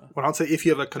extra mana. Well, I'd say if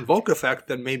you have a Convoke effect,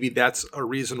 then maybe that's a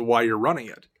reason why you're running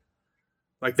it.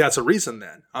 Like, that's a reason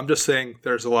then. I'm just saying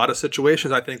there's a lot of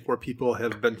situations, I think, where people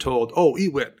have been told, oh,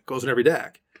 E-Win goes in every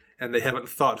deck. And they haven't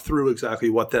thought through exactly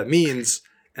what that means.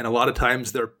 And a lot of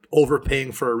times they're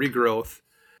overpaying for a regrowth.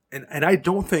 And I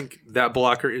don't think that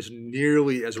blocker is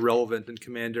nearly as relevant in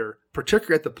Commander,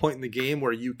 particularly at the point in the game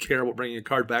where you care about bringing a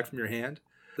card back from your hand.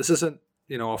 This isn't,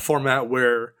 a format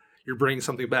where you're bringing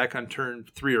something back on turn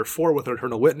 3 or 4 with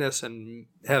Eternal Witness and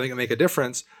having it make a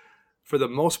difference. For the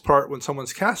most part, when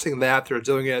someone's casting that, they're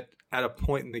doing it at a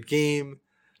point in the game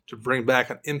to bring back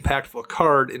an impactful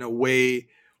card in a way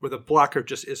where the blocker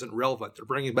just isn't relevant. They're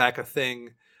bringing back a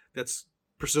thing that's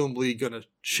presumably going to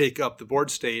shake up the board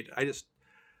state.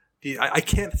 I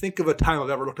can't think of a time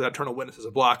I've ever looked at Eternal Witness as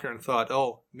a blocker and thought,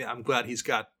 oh, man, I'm glad he's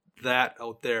got that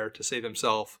out there to save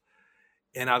himself.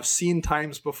 And I've seen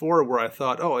times before where I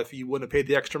thought, oh, if you wouldn't have paid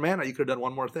the extra mana, you could have done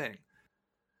one more thing.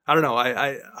 I don't know.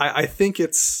 I think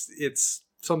it's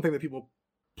something that people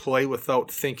play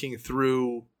without thinking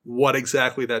through what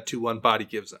exactly that 2/1 body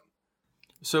gives them.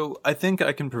 So I think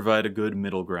I can provide a good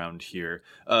middle ground here.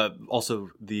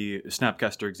 Also, the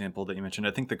Snapcaster example that you mentioned,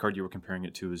 I think the card you were comparing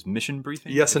it to is Mission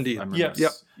Briefing. Yes, indeed. Yes.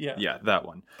 Yep. Yeah, that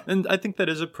one. And I think that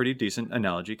is a pretty decent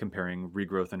analogy comparing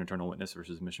Regrowth and Eternal Witness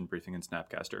versus Mission Briefing and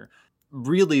Snapcaster.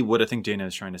 Really, what I think Dana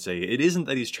is trying to say, it isn't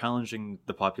that he's challenging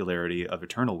the popularity of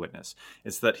Eternal Witness.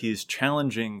 It's that he's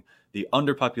challenging the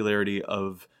underpopularity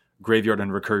of Graveyard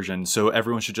and Recursion, so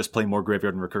everyone should just play more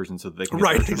Graveyard and Recursion so that they can get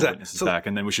their Eternal Witnesses back,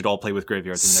 and then we should all play with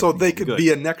Graveyards. So they could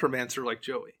be a Necromancer like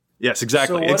Joey. Yes,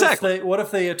 exactly. So what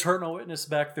if they Eternal Witness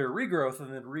back their Regrowth,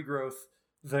 and then Regrowth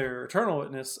their Eternal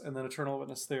Witness, and then Eternal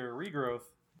Witness their Regrowth?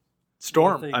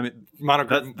 Storm.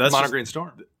 Mono that's Green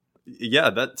Storm.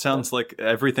 Yeah, that sounds like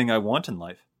everything I want in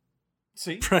life.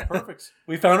 See, perfect.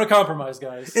 We found a compromise,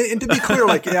 guys. And to be clear,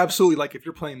 absolutely, if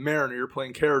you're playing Marin or you're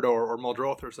playing Carador or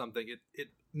Muldroth or something, it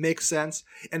makes sense.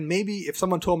 And maybe if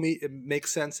someone told me it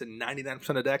makes sense in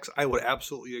 99% of decks, I would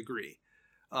absolutely agree.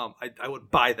 I would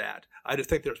buy that. I just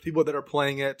think there's people that are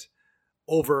playing it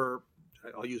over,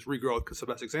 I'll use Regrowth because it's the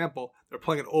best example. They're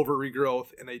playing it over Regrowth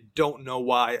and they don't know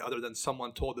why other than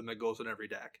someone told them it goes in every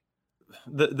deck.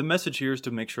 The message here is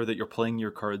to make sure that you're playing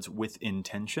your cards with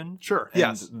intention. Sure, and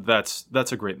yes.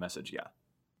 That's a great message, yeah.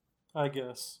 I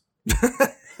guess.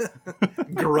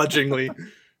 Grudgingly.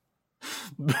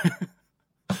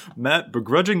 Matt,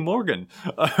 begrudging Morgan.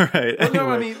 All right,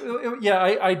 anyway. No,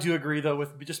 I do agree, though,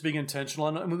 with just being intentional.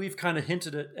 And we've kind of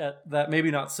hinted at that, maybe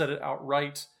not said it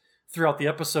outright throughout the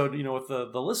episode, with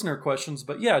the listener questions.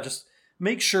 But yeah, just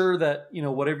make sure that,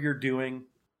 whatever you're doing,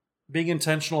 being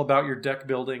intentional about your deck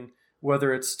building,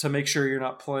 whether it's to make sure you're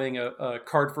not playing a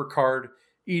card-for-card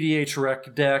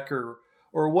EDHREC deck or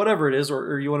whatever it is,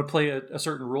 or you want to play a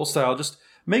certain rule style, just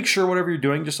make sure whatever you're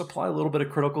doing, just apply a little bit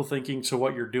of critical thinking to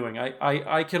what you're doing.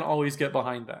 I can always get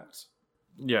behind that.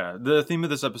 Yeah, the theme of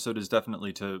this episode is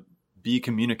definitely to be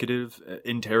communicative,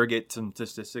 interrogate some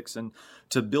statistics, and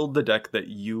to build the deck that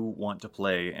you want to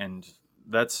play, and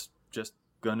that's just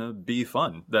gonna be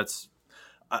fun.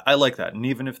 I like that. And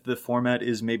even if the format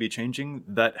is maybe changing,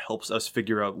 that helps us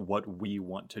figure out what we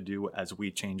want to do as we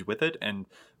change with it. And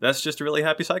that's just a really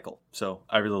happy cycle. So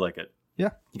I really like it.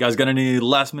 Yeah. You guys got any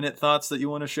last minute thoughts that you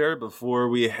want to share before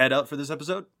we head out for this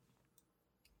episode?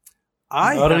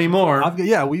 Not anymore.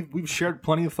 We've shared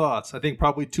plenty of thoughts. I think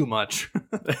probably too much.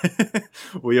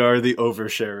 We are the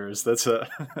oversharers. That's a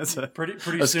pretty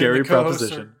a scary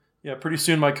proposition. Pretty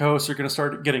soon my co-hosts are going to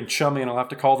start getting chummy, and I'll have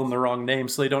to call them the wrong name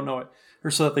so they don't know it. Or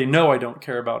so that they know I don't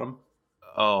care about them.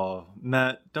 Oh,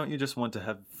 Matt, don't you just want to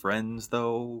have friends,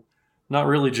 though? Not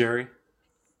really, Jerry.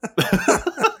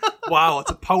 Wow,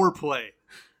 it's a power play.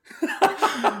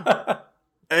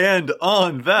 And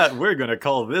on that, we're going to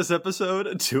call this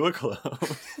episode to a close.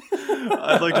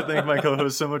 I'd like to thank my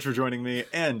co-host so much for joining me.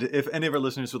 And if any of our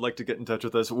listeners would like to get in touch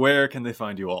with us, where can they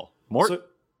find you all? Mork?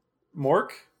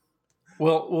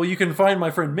 Well, you can find my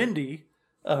friend Mindy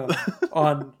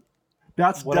on...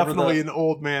 That's definitely an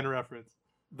old man reference.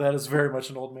 That is very much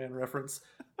an old man reference.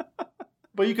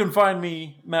 But you can find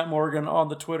me, Matt Morgan, on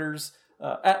the Twitters,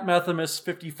 at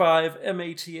Mathimus55,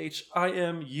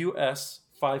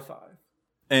 MATHIMUS55.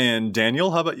 And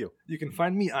Daniel, how about you? You can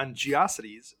find me on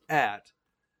Geocities at...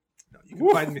 No, you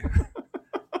can find me...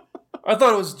 I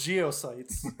thought it was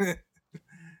Geosites.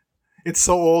 It's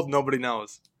so old, nobody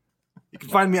knows. You can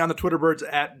find me on the Twitter birds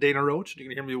at Dana Roach. You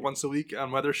can hear me once a week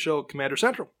on Weather Show Commander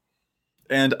Central.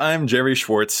 And I'm Jerry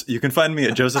Schwartz. You can find me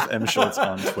at Joseph M. Schultz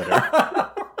on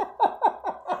Twitter.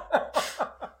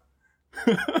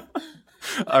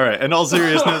 All right, in all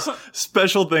seriousness,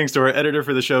 special thanks to our editor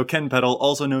for the show, Ken Peddle,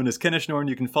 also known as Ken Ishnorn.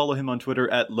 You can follow him on Twitter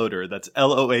at Loader. That's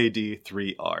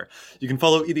LOAD3R. You can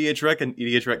follow EDHREC and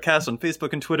EDHRECast on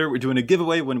Facebook and Twitter. We're doing a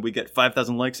giveaway when we get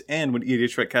 5,000 likes and when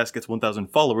EDHRECast gets 1,000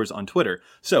 followers on Twitter.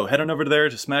 So head on over there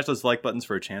to smash those like buttons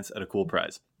for a chance at a cool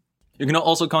prize. You can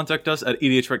also contact us at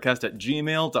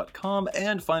edhrecast@gmail.com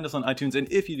and find us on iTunes.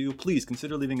 And if you do, please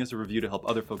consider leaving us a review to help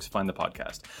other folks find the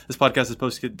podcast. This podcast is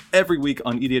posted every week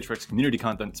on EDHREC's Community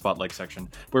Content Spotlight section,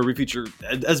 where we feature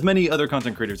as many other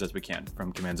content creators as we can,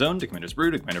 from Command Zone to Commander's Brew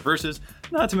to Commander Versus,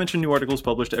 not to mention new articles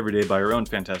published every day by our own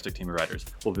fantastic team of writers.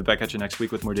 We'll be back at you next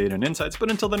week with more data and insights, but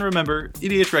until then, remember,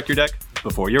 EDHREC your deck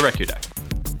before you wreck your deck.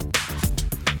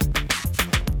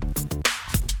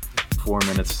 4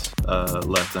 minutes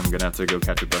left. I'm gonna have to go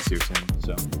catch a bus here soon.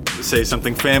 So say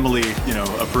something family,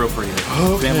 appropriate,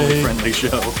 family-friendly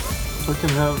show. We can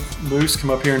have Moose come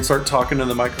up here and start talking to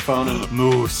the microphone, and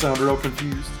Moose sound real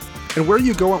confused. And where are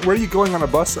you going? Where are you going on a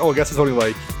bus? Oh, I guess it's only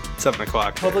like 7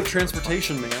 o'clock. Public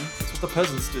transportation, man. That's what the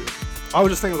peasants do. I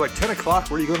was just thinking, it was like 10 o'clock.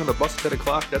 Where are you going on the bus at 10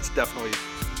 o'clock? You're definitely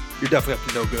up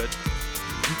to no good.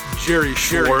 Jerry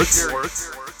Schwartz.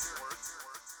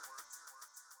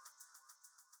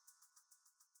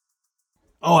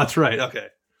 Oh, that's right. Okay.